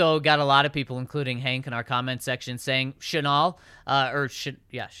fan. And so got a lot of people, including Hank, in our comment section saying Chenal,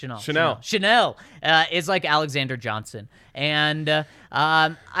 Chenal is like Alexander Johnson. And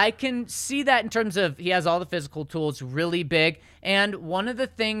I can see that in terms of he has all the physical tools, really big. And one of the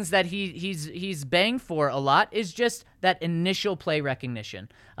things that he's banged for a lot is just that initial play recognition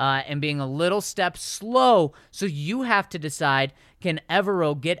and being a little step slow. So you have to decide, can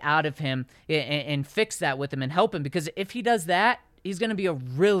Evero get out of him and fix that with him and help him? Because if he does that, he's going to be a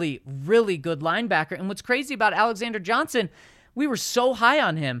really, really good linebacker. And what's crazy about Alexander Johnson, we were so high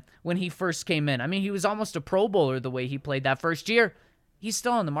on him when he first came in. I mean, he was almost a Pro Bowler the way he played that first year. He's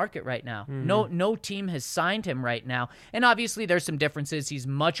still on the market right now. No team has signed him right now. And obviously there's some differences. He's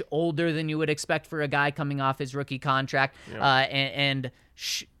much older than you would expect for a guy coming off his rookie contract. Why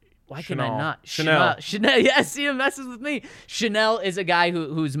can I not? Chenal. Chenal. Yeah, see, it messes with me. Chenal is a guy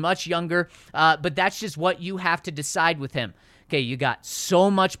who's much younger, but that's just what you have to decide with him. Okay, you got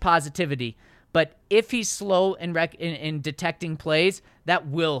so much positivity, but if he's slow in detecting plays, that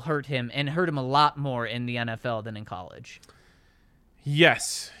will hurt him and hurt him a lot more in the NFL than in college.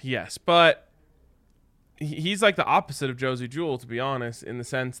 Yes, but he's like the opposite of Josie Jewell, to be honest, in the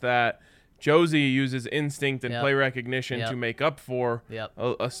sense that Josie uses instinct and play recognition to make up for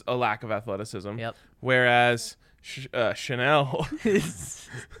a lack of athleticism, whereas Chenal,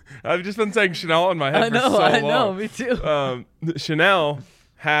 I've just been saying Chenal in my head for so long. I know, me too. Chenal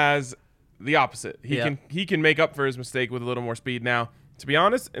has the opposite. He can make up for his mistake with a little more speed. Now, to be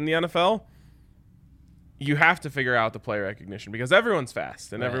honest, in the NFL, you have to figure out the play recognition because everyone's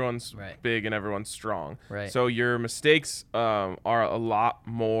fast and everyone's big and everyone's strong. Right. So your mistakes are a lot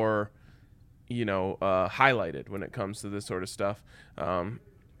more, highlighted when it comes to this sort of stuff.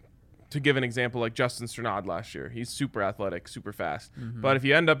 To give an example, like Justin Strnad last year, he's super athletic, super fast. But if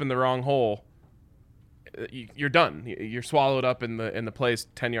you end up in the wrong hole, you're done. You're swallowed up in the plays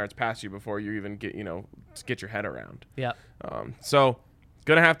 10 yards past you before you even get your head around. So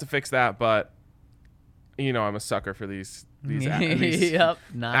gonna have to fix that, but. I'm a sucker for these athletes.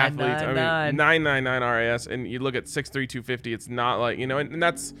 999 RAS, and you look at 6'3", 250. It's not like and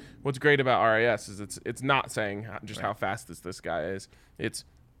that's what's great about RAS is it's not saying just how fast this guy is. It's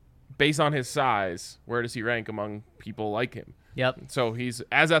based on his size. Where does he rank among people like him? So he's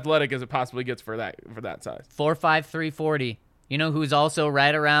as athletic as it possibly gets for that size. 4.5, 340. You know who's also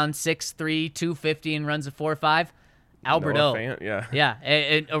right around 6'3", 250 and runs a 4.5? Alberto. Yeah,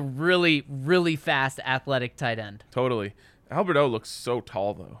 a really, really fast athletic tight end. Totally. Alberto looks so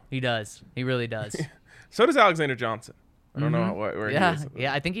tall, though. He does. He really does. So does Alexander Johnson. I don't know where he is.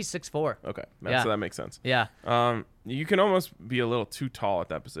 Yeah, I think he's 6'4". Okay, so that makes sense. Yeah. You can almost be a little too tall at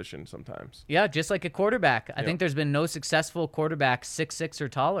that position sometimes. Yeah, just like a quarterback. I think there's been no successful quarterback 6'6" or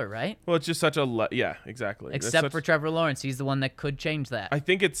taller, right? Well, it's just such a exactly. Except for Trevor Lawrence, he's the one that could change that. I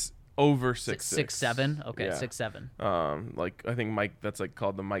think it's over 6'6". 6'7". Okay, 6'7". Like I think Mike, that's like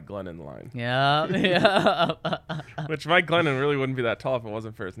called the Mike Glennon line. Yeah. Which Mike Glennon really wouldn't be that tall if it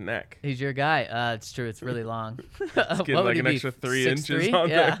wasn't for his neck. He's your guy. It's true. It's really long. It's getting like an extra 3 inches on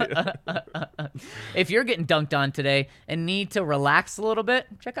there. If you're getting dunked on today and need to relax a little bit,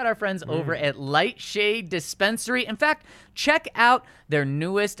 check out our friends over at Lightshade Dispensary. In fact, check out their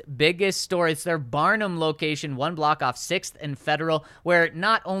newest, biggest store. It's their Barnum location, 1 block off 6th and Federal, where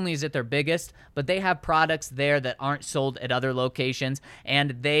not only is it their biggest, but they have products there that aren't sold at other locations,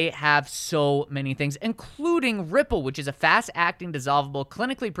 and they have so many things, including Ripple, which is a fast-acting, dissolvable,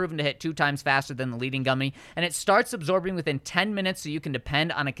 clinically proven to hit 2 times faster than the leading gummy, and it starts absorbing within 10 minutes, so you can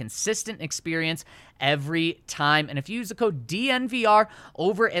depend on a consistent experience every time. And if you use the code DNVR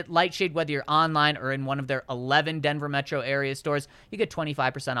over at Lightshade, whether you're online or in one of their 11 Denver metro area stores, you get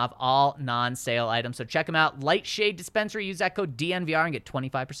 25% off all non-sale items. So check them out. Lightshade Dispensary. Use that code DNVR and get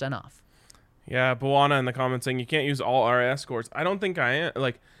 25% off. Yeah, Bawana in the comments saying you can't use all RAS scores. I don't think I am.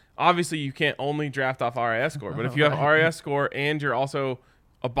 Like, obviously you can't only draft off RAS score, but if you have RAS score and you're also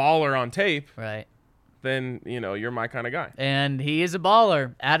a baller on tape, right, then, you know, you're my kind of guy. And he is a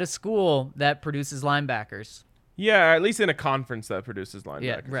baller at a school that produces linebackers. Yeah, at least in a conference that produces linebackers.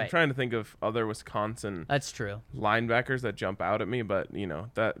 Yeah, right. I'm trying to think of other Wisconsin That's true. linebackers that jump out at me, but, you know,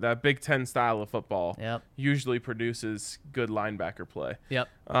 that Big Ten style of football usually produces good linebacker play. Yep.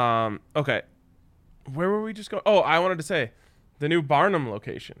 Okay. Where were we just going? Oh, I wanted to say the new Barnum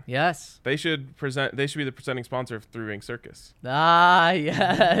location. Yes. They should be the presenting sponsor of Three Ring Circus. Ah,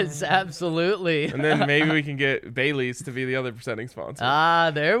 yes, absolutely. And then maybe we can get Bailey's to be the other presenting sponsor.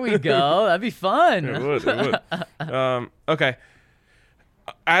 Ah, there we go. That'd be fun. It would. Okay.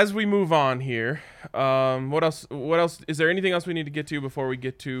 As we move on here, what else? Is there anything else we need to get to before we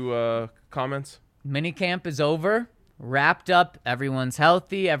get to comments? Minicamp is over. Wrapped up. Everyone's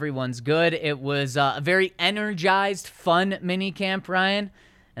healthy. Everyone's good. It was a very energized, fun minicamp, Ryan.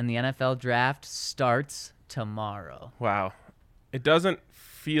 And the NFL draft starts tomorrow. Wow. It doesn't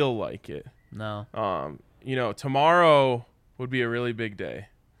feel like it. No. You know, tomorrow would be a really big day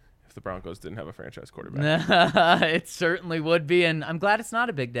if the Broncos didn't have a franchise quarterback. It certainly would be, and I'm glad it's not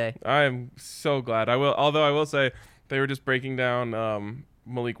a big day. I am so glad. Although I will say they were just breaking down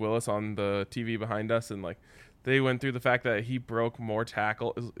Malik Willis on the TV behind us, and like they went through the fact that he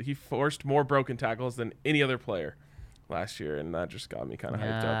forced more broken tackles than any other player last year, and that just got me kind of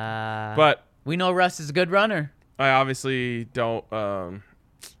hyped up. But we know Russ is a good runner. I obviously don't want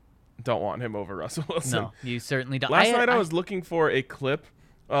him over Russell Wilson. No, you certainly don't. Last night I was looking for a clip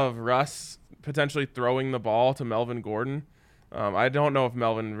of Russ potentially throwing the ball to Melvin Gordon. I don't know if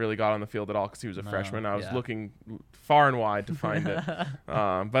Melvin really got on the field at all because he was a freshman. I was looking far and wide to find it.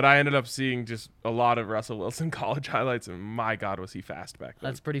 But I ended up seeing just a lot of Russell Wilson college highlights, and my God, was he fast back then.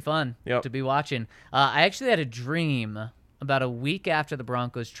 That's pretty fun to be watching. I actually had a dream about a week after the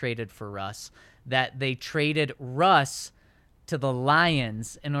Broncos traded for Russ that they traded Russ to the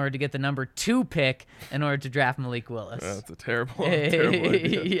Lions in order to get the number 2 pick in order to draft Malik Willis. That's a terrible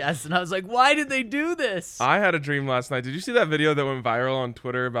idea. Yes, and I was like, why did they do this? I had a dream last night. Did you see that video that went viral on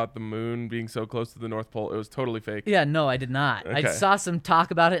Twitter about the moon being so close to the North Pole? It was totally fake. Yeah, no, I did not. Okay. I saw some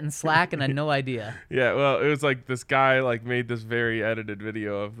talk about it in Slack, and I had no idea. Yeah, well, it was like this guy like made this very edited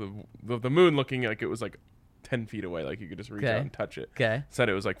video of the moon looking like it was like 10 feet away, like you could just reach out and touch it. Okay. Said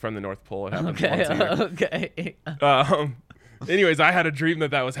it was like from the North Pole. It happened once a year. Okay. Anyways, I had a dream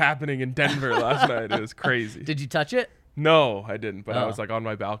that was happening in Denver last night. It was crazy. Did you touch it? No, I didn't, but I was like on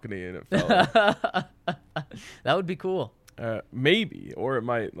my balcony and it fell. That would be cool. Maybe, or it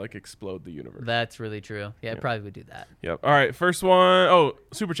might like explode the universe. That's really true. Yeah, it probably would do that. Yep. All right, first one. Oh,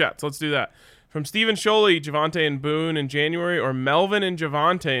 super chats. Let's do that. From Stephen Sholey, Javonte and Boone in January, or Melvin and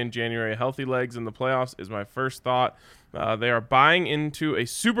Javonte in January. Healthy legs in the playoffs is my first thought. They are buying into a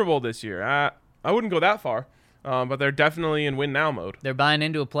Super Bowl this year. I wouldn't go that far. But they're definitely in win now mode. They're buying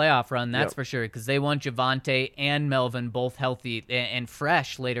into a playoff run, that's for sure, because they want Javonte and Melvin both healthy and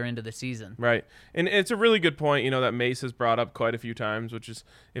fresh later into the season. Right. And it's a really good point, that Mace has brought up quite a few times, which is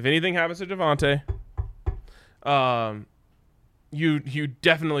if anything happens to Javonte, you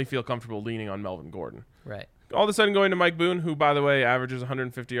definitely feel comfortable leaning on Melvin Gordon. Right. All of a sudden going to Mike Boone, who, by the way, averages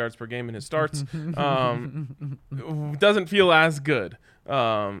 150 yards per game in his starts, doesn't feel as good.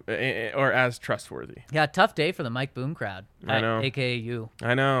 Or as trustworthy. Yeah, tough day for the Mike Boone crowd. I know. AKA you.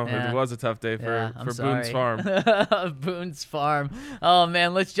 I know. It was a tough day for Boone's Farm. Boone's Farm. Oh,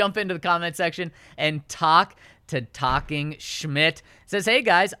 man. Let's jump into the comment section and talk to Talking Schmidt. It says, hey,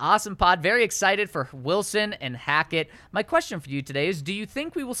 guys, awesome pod. Very excited for Wilson and Hackett. My question for you today is, do you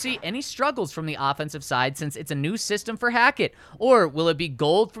think we will see any struggles from the offensive side since it's a new system for Hackett? Or will it be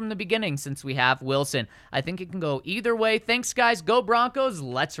gold from the beginning since we have Wilson? I think it can go either way. Thanks, guys. Go Broncos.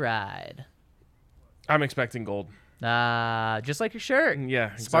 Let's ride. I'm expecting gold. Just like your shirt.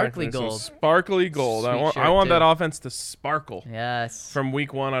 Yeah, Sparkly exactly. gold. So sparkly gold. Sweet I shirt, want too. that offense to sparkle. Yes. From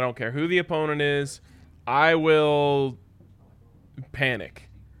week 1, I don't care who the opponent is. I will panic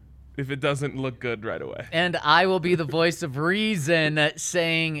if it doesn't look good right away. And I will be the voice of reason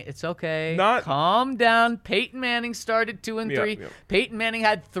saying, it's okay. Not- Calm down. Peyton Manning started 2-3. Yep. Peyton Manning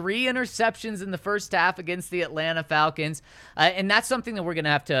had 3 interceptions in the first half against the Atlanta Falcons. And that's something that we're going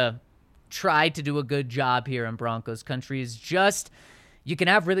to have to try to do a good job here in Broncos country is just, you can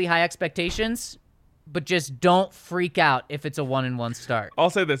have really high expectations, but just don't freak out if it's a 1-1 start. I'll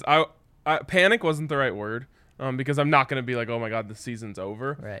say this. I panic wasn't the right word. Because I'm not going to be like, oh, my God, the season's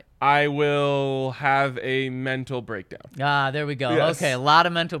over. Right. I will have a mental breakdown. There we go. Yes. Okay, a lot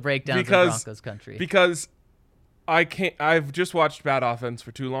of mental breakdowns in Broncos country. Because I've just watched bad offense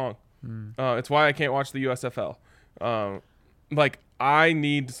for too long. It's why I can't watch the USFL. I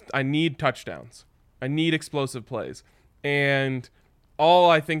need touchdowns. I need explosive plays. And all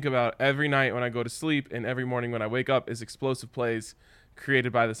I think about every night when I go to sleep and every morning when I wake up is explosive plays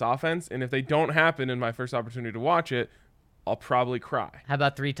created by this offense, and if they don't happen in my first opportunity to watch it, I'll probably cry. How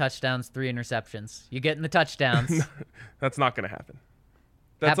about 3 touchdowns, 3 interceptions? You getting the touchdowns. That's not going to happen.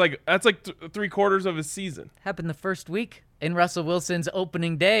 That's like 3/4 of his season. Happened the first week in Russell Wilson's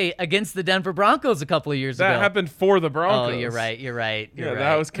opening day against the Denver Broncos a couple of years ago. That happened for the Broncos. Oh, you're right.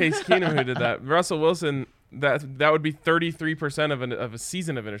 That was Case Keenum who did that. Russell Wilson, that would be 33% of a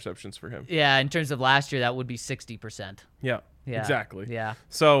season of interceptions for him. Yeah, in terms of last year, that would be 60%. Yeah. Exactly. Yeah.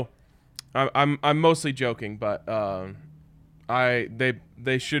 So, I'm mostly joking, but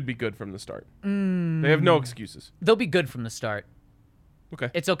they should be good from the start. They have no excuses. They'll be good from the start.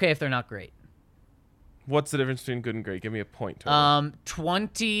 Okay. It's okay if they're not great. What's the difference between good and great? Give me a point total.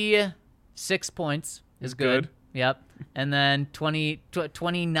 26 points is good. Yep. And then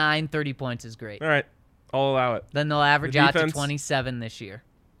 29, 30 points is great. All right. I'll allow it. Then they'll average out to 27 this year.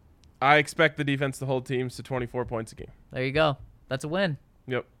 I expect the defense to hold teams to 24 points a game. There you go. That's a win.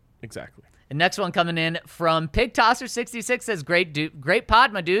 Yep, exactly. The next one coming in from Pig Tosser 66 says, great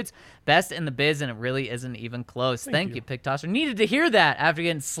pod, my dudes. Best in the biz, and it really isn't even close. Thank you, Pig Tosser. Needed to hear that after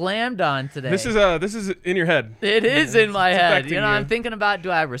getting slammed on today. This is in your head. It is in my head. You. I'm thinking about, do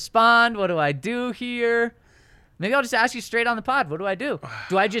I respond? What do I do here? Maybe I'll just ask you straight on the pod. What do I do?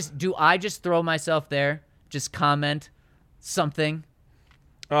 Do I just throw myself there? Just comment something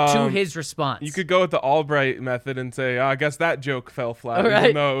to his response? You could go with the Albright method and say, I guess that joke fell flat, right.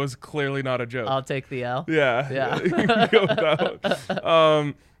 even though it was clearly not a joke. I'll take the L. Yeah. You can go with that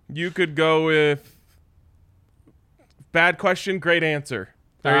one. You could go with bad question, great answer.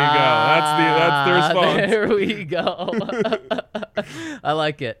 There you go. That's the response. There we go. I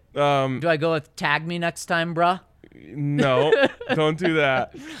like it. Do I go with tag me next time, bruh? No, don't do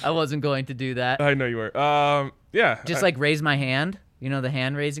that. I wasn't going to do that. I know you were. Yeah. Just like raise my hand. You know, the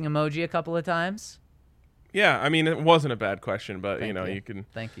hand raising emoji a couple of times. Yeah, I mean, it wasn't a bad question, but Thank you. you can.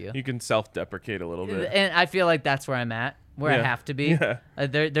 Thank you. You can self-deprecate a little bit. And I feel like that's where I'm at, where I have to be. Yeah.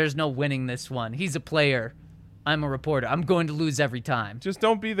 There's no winning this one. He's a player. I'm a reporter. I'm going to lose every time. Just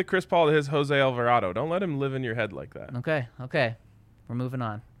don't be the Chris Paul to his Jose Alvarado. Don't let him live in your head like that. Okay. We're moving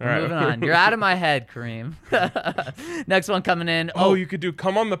on. All right. Moving on. You're out of my head, Kareem. Next one coming in. Oh, you could do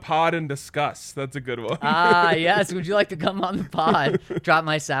come on the pod and discuss. That's a good one. Yes. Would you like to come on the pod? Drop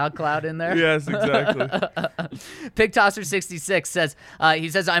my SoundCloud in there? Yes, exactly. Pig Tosser 66 says, he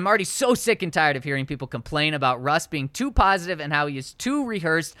says, I'm already so sick and tired of hearing people complain about Russ being too positive and how he is too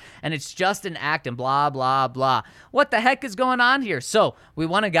rehearsed and it's just an act and blah, blah, blah. What the heck is going on here? So we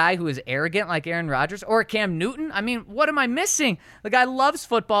want a guy who is arrogant like Aaron Rodgers or Cam Newton? I mean, what am I missing? The guy loves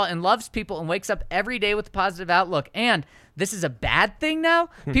football and loves people and wakes up every day with a positive outlook. And this is a bad thing now?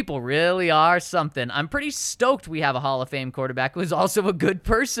 People really are something. I'm pretty stoked we have a Hall of Fame quarterback who is also a good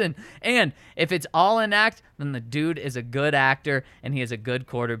person. And if it's all an act, then the dude is a good actor and he is a good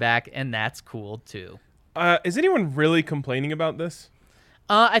quarterback, and that's cool too. Is anyone really complaining about this?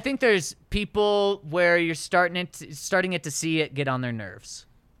 I think there's people where you're starting it to see it get on their nerves.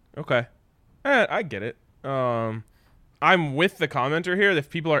 Okay. I get it. I'm with the commenter here. If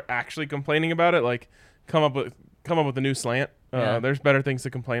people are actually complaining about it, like come up with a new slant. There's better things to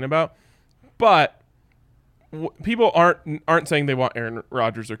complain about. But people aren't saying they want Aaron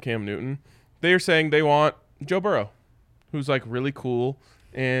Rodgers or Cam Newton. They're saying they want Joe Burrow, who's like really cool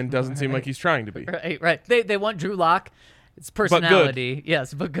and doesn't seem like he's trying to be. Right. They want Drew Lock. It's personality,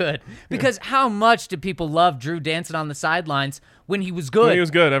 yes, but good. Because how much did people love Drew dancing on the sidelines when he was good? When he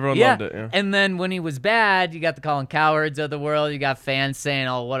was good, everyone loved it. Yeah. And then when he was bad, you got the Colin Cowards of the world. You got fans saying,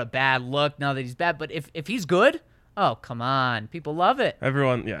 "Oh, what a bad look now that he's bad." But if he's good, Oh, come on. People love it.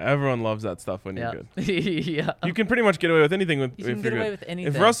 Everyone loves that stuff when you're good. Yeah. You can pretty much get away with anything if you're good. With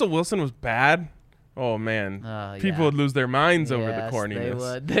anything. If Russell Wilson was bad, oh man, people would lose their minds over the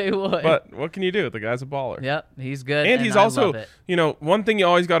corniness. They would. But what can you do? The guy's a baller. Yep, he's good. And he's also, one thing you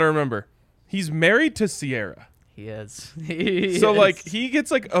always got to remember, he's married to Sierra. He is. He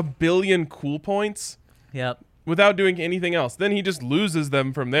gets like a billion cool points. Yep. Without doing anything else. Then he just loses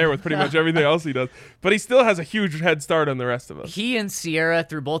them from there with pretty much everything else he does. But he still has a huge head start on the rest of us. He and Sierra,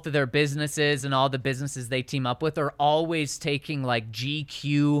 through both of their businesses and all the businesses they team up with, are always taking like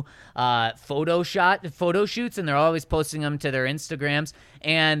GQ photo shoots, and they're always posting them to their Instagrams.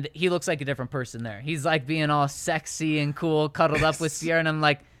 And he looks like a different person there. He's like being all sexy and cool, cuddled up with Sierra. And I'm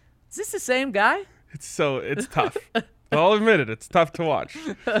like, is this the same guy? It's tough. I'll admit it. It's tough to watch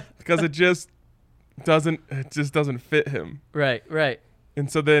because it just doesn't fit him. Right. And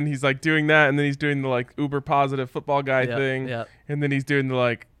so then he's like doing that, and then he's doing the like uber positive football guy thing. Yep. And then he's doing the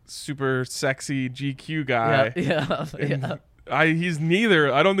like super sexy GQ guy. He's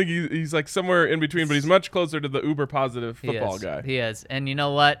neither. I don't think he's like somewhere in between, but he's much closer to the uber positive football guy. He is. And you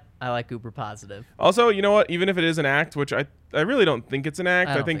know what? I like uber positive. Also, you know what? Even if it is an act, which I really don't think it's an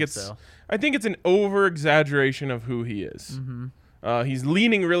act. I think it's an over exaggeration of who he is. Mm-hmm. He's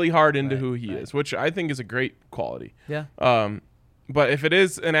leaning really hard into who he is, which I think is a great quality. Yeah. But if it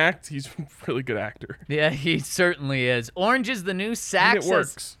is an act, he's a really good actor. Yeah, he certainly is. Orange is the new sack. And it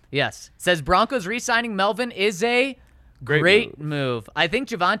works. Yes. Says Broncos re-signing Melvin is a great move. I think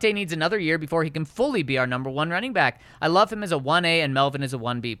Javonte needs another year before he can fully be our number one running back. I love him as a 1A and Melvin as a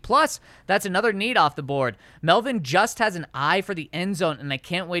 1B. Plus, that's another need off the board. Melvin just has an eye for the end zone, and I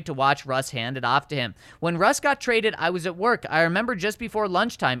can't wait to watch Russ hand it off to him. When Russ got traded, I was at work. I remember just before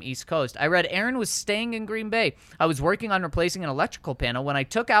lunchtime, East Coast. I read Aaron was staying in Green Bay. I was working on replacing an electrical panel when I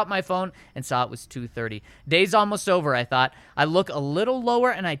took out my phone and saw it was 2:30. Day's almost over, I thought. I look a little lower,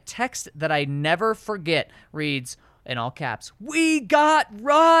 and I text that I never forget reads, in all caps, "We got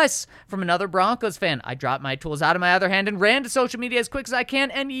Russ!" from another Broncos fan. I dropped my tools out of my other hand and ran to social media as quick as I can,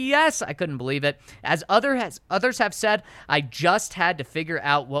 and yes, I couldn't believe it. As others have said, I just had to figure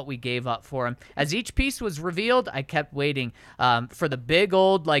out what we gave up for him. As each piece was revealed, I kept waiting for the big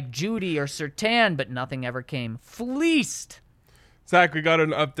old like Judy or Surtain, but nothing ever came. Fleeced. Zach, we got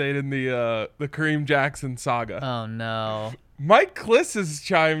an update in the Kareem Jackson saga. Oh, no. Mike Kliss has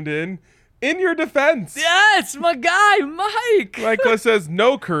chimed in your defense. Yes, my guy, Mike. Mike Kliss says,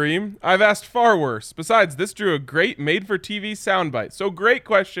 "No, Kareem. I've asked far worse. Besides, this drew a great made-for-TV soundbite. So great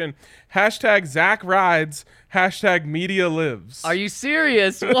question. Hashtag Zach rides. Hashtag media lives." Are you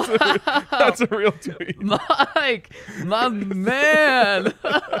serious? Wow. That's a real tweet. Mike, my man.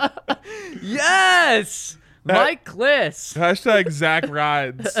 Yes. Mike Kliss. Hashtag Zach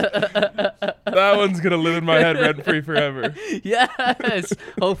rides. That one's going to live in my head rent-free forever. Yes.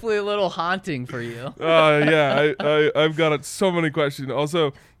 Hopefully a little haunting for you. Yeah, I've got so many questions.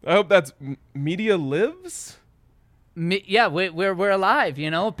 Also, I hope that's media lives? Yeah, we're alive,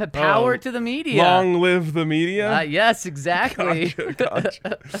 Power to the media. Long live the media. Yes, exactly.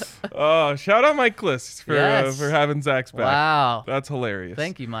 Gotcha. Shout out Mike Kliss for having Zach's back. Wow, that's hilarious.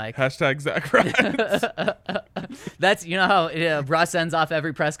 Thank you, Mike. Hashtag Zach rides. That's how Russ ends off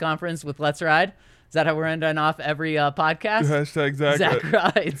every press conference with "Let's ride." Is that how we're ending off every podcast? Hashtag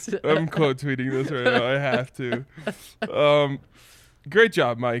Zach rides. I'm quote tweeting this right now. I have to. Great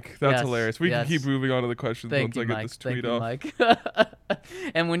job, Mike. That's hilarious. We can keep moving on to the questions once I get this tweet off. Mike.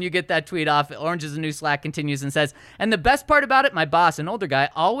 And when you get that tweet off, Orange is the New Slack continues and says, "And the best part about it, my boss, an older guy,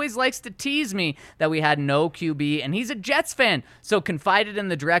 always likes to tease me that we had no QB, and he's a Jets fan, so confided in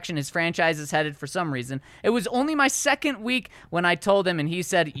the direction his franchise is headed for some reason. It was only my second week when I told him, and he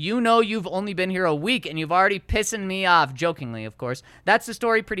said, you've only been here a week, and you've already pissing me off," jokingly, of course. That's the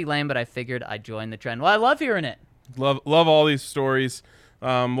story, pretty lame, but I figured I'd join the trend. Well, I love hearing it. Love all these stories.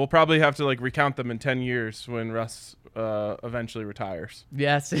 We'll probably have to recount them in 10 years when Russ eventually retires.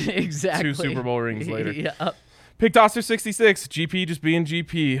 Yes, exactly. 2 Super Bowl rings later. Yeah. Picktoster66, GP just being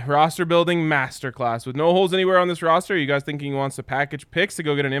GP. Roster building masterclass. With no holes anywhere on this roster, are you guys thinking he wants to package picks to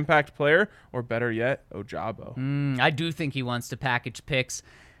go get an impact player? Or better yet, Ojabo? I do think he wants to package picks.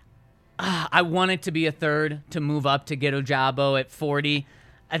 I want it to be a third to move up to get Ojabo at 40.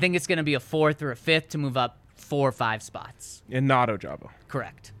 I think it's going to be a 4th or a 5th to move up 4 or 5 spots. And not Ojabo.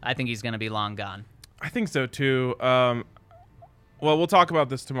 Correct. I think he's going to be long gone. I think so too. Well, we'll talk about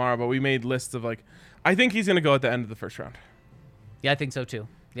this tomorrow, but we made lists of I think he's going to go at the end of the first round. Yeah, I think so too.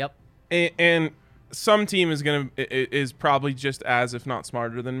 Yep. And some team is probably just as, if not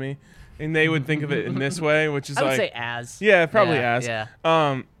smarter than me, and they would think of it in this way, which is I would say as. Yeah, probably as. Yeah.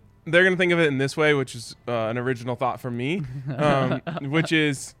 they're going to think of it in this way, which is an original thought from me, which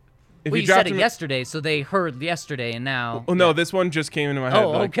is if you said it yesterday, so they heard yesterday and now. Oh, no, this one just came into my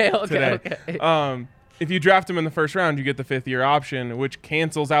head today. If you draft him in the first round, you get the 5th-year option, which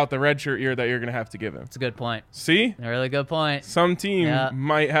cancels out the redshirt year that you're going to have to give him. It's a good point. See? A really good point. Some team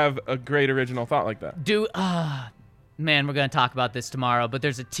might have a great original thought like that. Man, we're going to talk about this tomorrow, but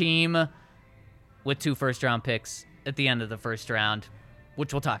there's a team with 2 first-round picks at the end of the first round,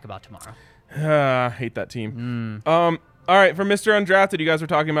 which we'll talk about tomorrow. I hate that team. All right, for Mr. Undrafted, you guys were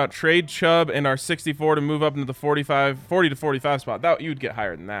talking about trade Chubb and our 64 to move up into the 40 to 45 spot. That you'd get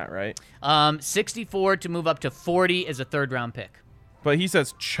higher than that, right? 64 to move up to 40 is a 3rd-round pick. But he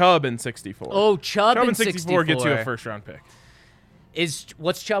says Chubb in 64. Oh, Chubb in 64 gets you a first-round pick.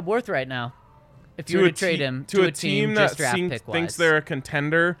 What's Chubb worth right now? If you were to trade him to a team that thinks they're a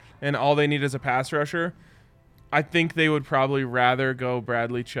contender and all they need is a pass rusher, I think they would probably rather go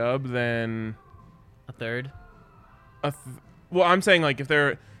Bradley Chubb than a 3rd. Well, I'm saying like if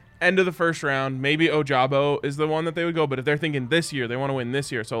they're end of the first round, maybe Ojabo is the one that they would go. But if they're thinking this year, they want to win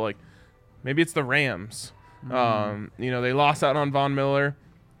this year. So like maybe it's the Rams. They lost out on Von Miller,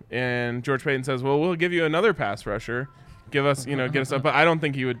 and George Paton says, "Well, we'll give you another pass rusher. Give us, get us up." But I don't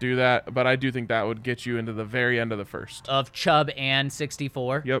think he would do that. But I do think that would get you into the very end of the first. Of Chubb and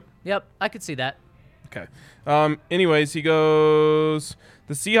 64. Yep. I could see that. Okay. Anyways, he goes,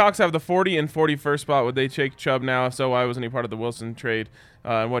 the Seahawks have the 40 and 41st spot. Would they take Chubb now? If so, why wasn't he part of the Wilson trade?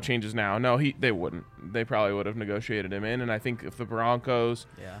 And what changes now? No, they wouldn't. They probably would have negotiated him in. And I think if the Broncos,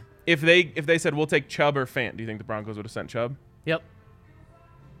 if they said, we'll take Chubb or Fant, do you think the Broncos would have sent Chubb? Yep.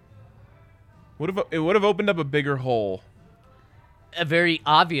 It would have opened up a bigger hole. A very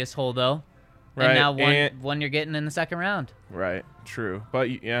obvious hole, though. Right. And now one you're getting in the 2nd round. Right. True.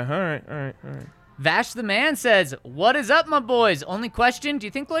 But, yeah, all right. Vash the Man says, what is up, my boys? Only question, do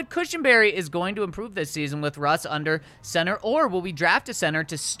you think Lloyd Cushenberry is going to improve this season with Russ under center, or will we draft a center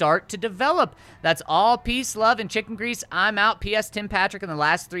to start to develop? That's all. Peace, love, and chicken grease. I'm out. P.S. Tim Patrick in the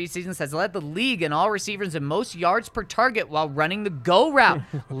last 3 seasons has led the league in all receivers and most yards per target while running the go route.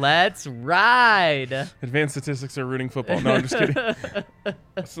 Let's ride. Advanced statistics are rooting football. No, I'm just kidding.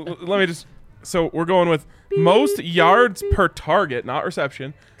 So we're going with most yards per target, not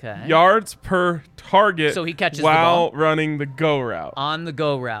reception. Okay. Yards per target. So he catches while the ball running the go route. On the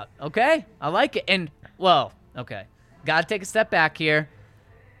go route. Okay. I like it. And, okay. Got to take a step back here.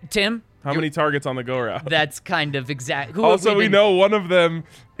 Tim. How many targets on the go route? That's kind of exact. Also, we know one of them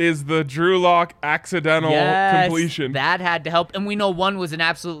is the Drew Lock accidental completion. That had to help. And we know one was an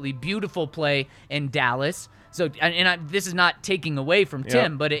absolutely beautiful play in Dallas. So, this is not taking away from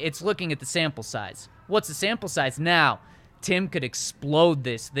Tim, but it's looking at the sample size. What's the sample size now? Tim could explode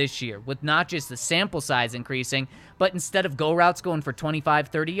this year with not just the sample size increasing, but instead of go routes going for 25,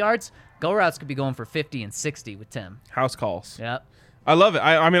 30 yards, go routes could be going for 50 and 60 with Tim. House calls. Yep. I love it.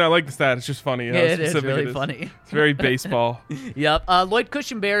 I like the stat. It's just funny. Yeah, it is really funny. It's very baseball. Yep. Lloyd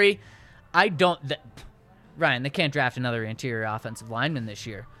Cushenberry, Ryan, they can't draft another interior offensive lineman this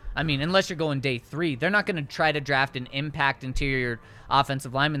year. I mean, unless you're going day 3, they're not going to try to draft an impact interior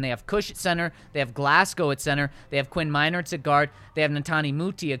offensive lineman. They have Cush at center. They have Glasgow at center. They have Quinn Meinertz at guard. They have Natani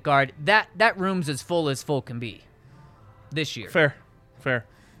Muti at guard. That room's as full can be this year. Fair.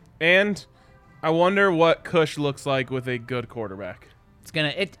 And I wonder what Cush looks like with a good quarterback.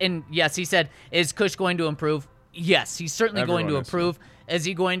 And yes, he said, is Cush going to improve? Yes, he's certainly going to improve. Is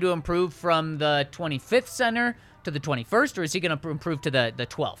he going to improve from the 25th center to the 21st, or is he going to improve to the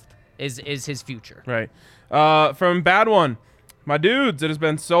 12th is his future? Right. From Bad One, my dudes, it has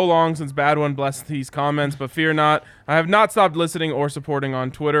been so long since Bad One blessed these comments, but fear not, I have not stopped listening or supporting on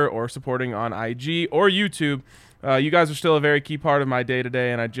Twitter or supporting on IG or YouTube. You guys are still a very key part of my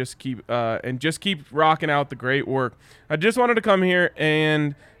day-to-day, and I just keep rocking out the great work. I just wanted to come here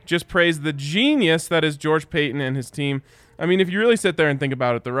and just praise the genius that is George Paton and his team. I mean, if you really sit there and think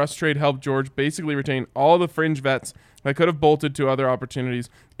about it, the Russ trade helped George basically retain all the fringe vets that could have bolted to other opportunities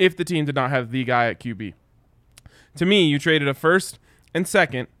if the team did not have the guy at QB. To me, you traded a first and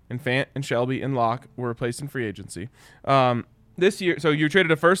second, and Fant and Shelby and Locke were replaced in free agency. This year, so you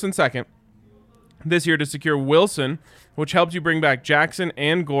traded a first and second this year to secure Wilson, which helped you bring back Jackson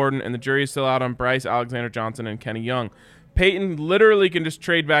and Gordon, and the jury is still out on Bryce, Alexander Johnson, and Kenny Young. Peyton literally can just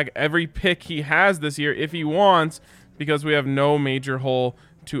trade back every pick he has this year if he wants, because we have no major hole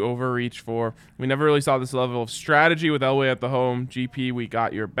to overreach for. We never really saw this level of strategy with Elway at the home. GP, we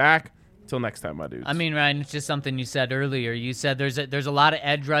got your back. Till next time, my dudes. I mean, Ryan, it's just something you said earlier. You said there's a lot of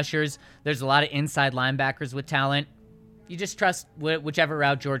edge rushers. There's a lot of inside linebackers with talent. You just trust whichever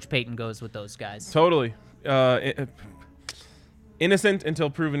route George Paton goes with those guys. Totally. innocent until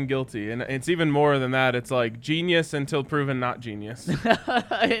proven guilty. And it's even more than that. It's like genius until proven not genius.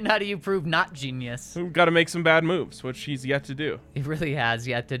 And how do you prove not genius? We've got to make some bad moves, which he's yet to do. He really has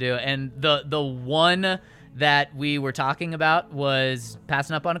yet to do. And the one that we were talking about was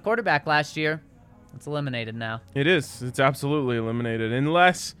passing up on a quarterback last year. It's eliminated now. It is. It's absolutely eliminated.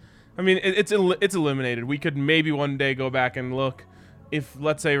 Unless, I mean, it's eliminated. We could maybe one day go back and look if,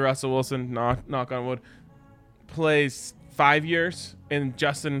 let's say, Russell Wilson, knock on wood, plays 5 years and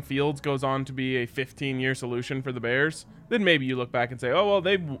Justin Fields goes on to be a 15-year solution for the Bears, then maybe you look back and say, oh, well,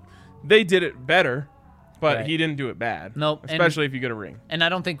 they did it better, but right. He didn't do it bad. Nope. Especially if you get a ring. And I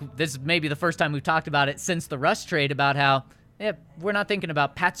don't think this is maybe the first time we've talked about it since the Russ trade about how we're not thinking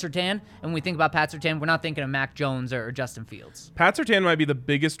about Pat Surtain, and when we think about Pat Surtain, we're not thinking of Mac Jones or Justin Fields. Pat Surtain might be the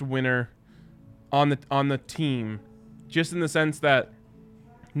biggest winner on the team, just in the sense that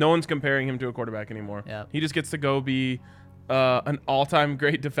no one's comparing him to a quarterback anymore. Yep. He just gets to go be an all-time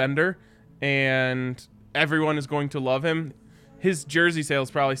great defender, and everyone is going to love him. His jersey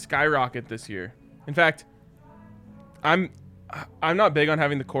sales probably skyrocket this year. In fact, I'm not big on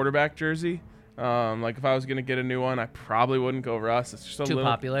having the quarterback jersey. Like if I was gonna get a new one, I probably wouldn't go Russ. It's just too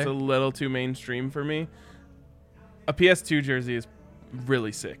popular. It's a little too mainstream for me. A PS2 jersey is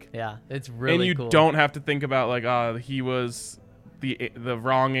really sick. Yeah, it's really cool. And you don't have to think about like, he was the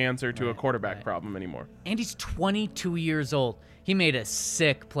wrong answer to a quarterback problem anymore. And he's 22 years old. He made a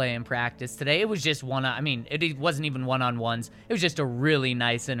sick play in practice today. It was just it wasn't even one-on-ones. It was just a really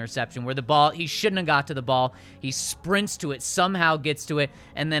nice interception where the ball, he shouldn't have got to the ball. He sprints to it, somehow gets to it,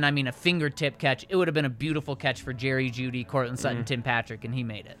 and then, a fingertip catch. It would have been a beautiful catch for Jerry Jeudy, Cortland Sutton, Tim Patrick, and he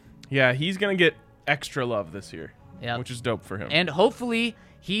made it. Yeah, he's going to get extra love this year, which is dope for him. And hopefully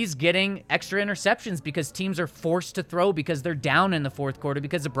he's getting extra interceptions because teams are forced to throw because they're down in the fourth quarter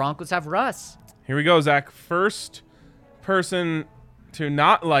because the Broncos have Russ. Here we go, Zach. First person to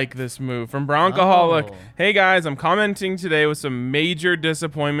not like this move from Broncaholic. Hey guys, I'm commenting today with some major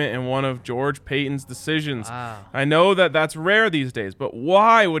disappointment in one of George Payton's decisions. Wow. I know that's rare these days, but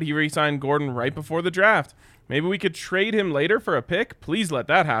why would he re-sign Gordon right before the draft? Maybe we could trade him later for a pick. Please let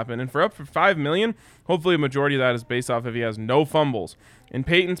that happen. And for $5 million, hopefully a majority of that is based off if he has no fumbles. In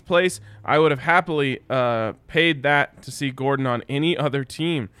Payton's place, I would have happily paid that to see Gordon on any other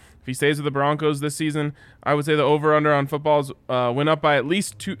team. If he stays with the Broncos this season, I would say the over/under on footballs went up by at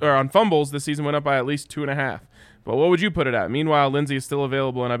least 2, or on fumbles this season went up by at least 2.5. But what would you put it at? Meanwhile, Lindsey is still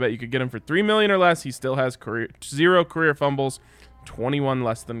available, and I bet you could get him for $3 million or less. He still has 0 career fumbles, 21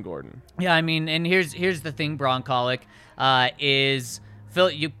 less than Gordon. Yeah, and here's the thing, Broncolic, is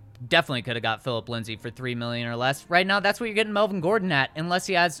you definitely could have got Phillip Lindsay for $3 million or less. Right now, that's what you're getting Melvin Gordon at, unless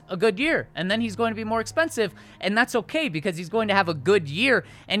he has a good year. And then he's going to be more expensive, and that's okay because he's going to have a good year,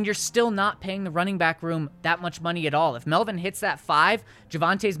 and you're still not paying the running back room that much money at all. If Melvin hits that 5,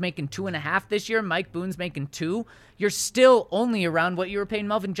 Javonte's making 2.5 this year, Mike Boone's making 2, you're still only around what you were paying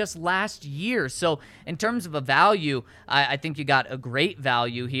Melvin just last year. So in terms of a value, I think you got a great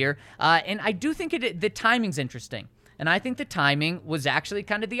value here. And I do think the timing's interesting. And I think the timing was actually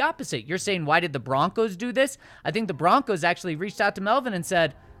kind of the opposite. You're saying, why did the Broncos do this? I think the Broncos actually reached out to Melvin and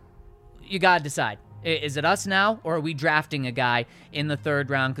said, you got to decide. Is it us now, or are we drafting a guy in the 3rd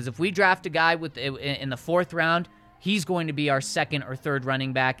round? Because if we draft a guy in the 4th round, he's going to be our 2nd or 3rd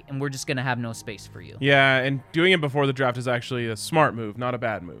running back, and we're just going to have no space for you. Yeah, and doing it before the draft is actually a smart move, not a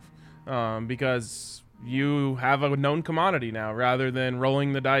bad move, because you have a known commodity now rather than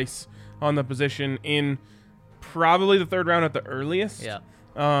rolling the dice on the position in probably the 3rd round at the earliest. Yeah.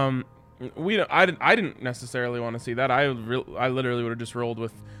 I didn't necessarily want to see that. I literally would have just rolled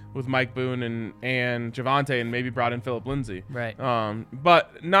with Mike Boone and Javonte and maybe brought in Phillip Lindsay. Right.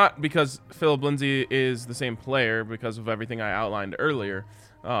 But not because Phillip Lindsay is the same player, because of everything I outlined earlier.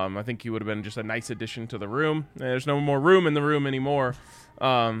 I think he would have been just a nice addition to the room. There's no more room in the room anymore.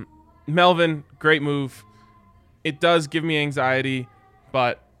 Melvin, great move. It does give me anxiety,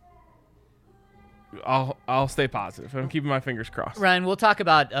 but I'll stay positive. I'm keeping my fingers crossed. Ryan, we'll talk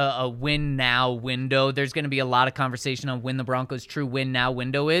about a win now window. There's going to be a lot of conversation on when the Broncos' true win now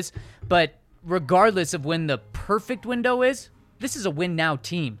window is. But regardless of when the perfect window is, this is a win now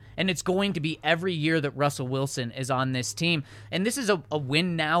team. And it's going to be every year that Russell Wilson is on this team. And this is a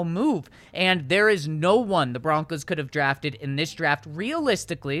win now move. And there is no one the Broncos could have drafted in this draft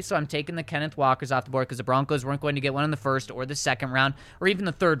realistically. So I'm taking the Kenneth Walkers off the board because the Broncos weren't going to get one in the 1st or the 2nd round or even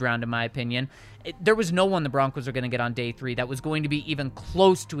the 3rd round, in my opinion. There was no one the Broncos are going to get on day 3 that was going to be even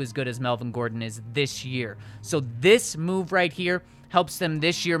close to as good as Melvin Gordon is this year. So this move right here helps them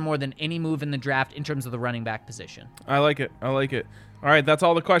this year more than any move in the draft in terms of the running back position. I like it. All right, that's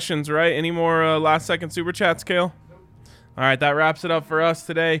all the questions, right? Any more last-second Super Chats, Kale? All right, that wraps it up for us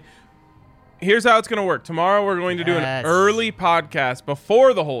today. Here's how it's going to work. Tomorrow we're going to do an early podcast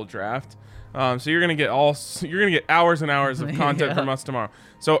before the whole draft. So you're going to get hours and hours of content from us tomorrow.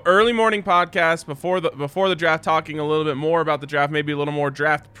 So early morning podcast before the draft, talking a little bit more about the draft, maybe a little more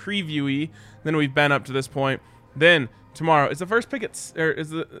draft preview-y than we've been up to this point. Then tomorrow, is the first pick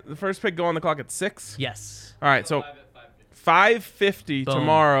the first pick go on the clock at 6? Yes. All right, so 5:50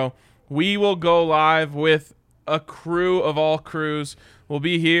 tomorrow, we will go live with a crew of all crews. We'll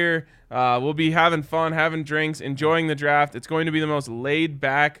be here. We'll be having fun, having drinks, enjoying the draft. It's going to be the most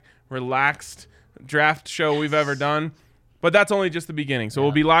laid-back, relaxed draft show we've ever done. But that's only just the beginning. So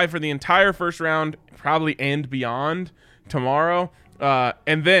we'll be live for the entire first round, probably and beyond tomorrow.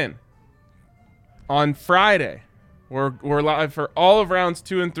 And then on Friday, we're live for all of rounds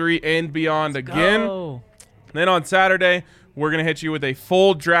 2 and 3 and beyond again. Then on Saturday, we're going to hit you with a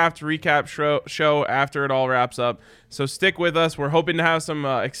full draft recap show after it all wraps up. So stick with us. We're hoping to have some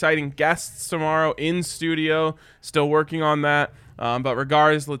exciting guests tomorrow in studio. Still working on that. But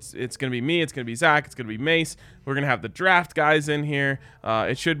regardless, it's going to be me. It's going to be Zach. It's going to be Mace. We're going to have the draft guys in here.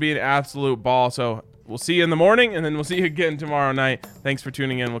 It should be an absolute ball. So we'll see you in the morning, and then we'll see you again tomorrow night. Thanks for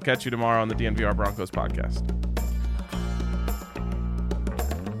tuning in. We'll catch you tomorrow on the DNVR Broncos podcast.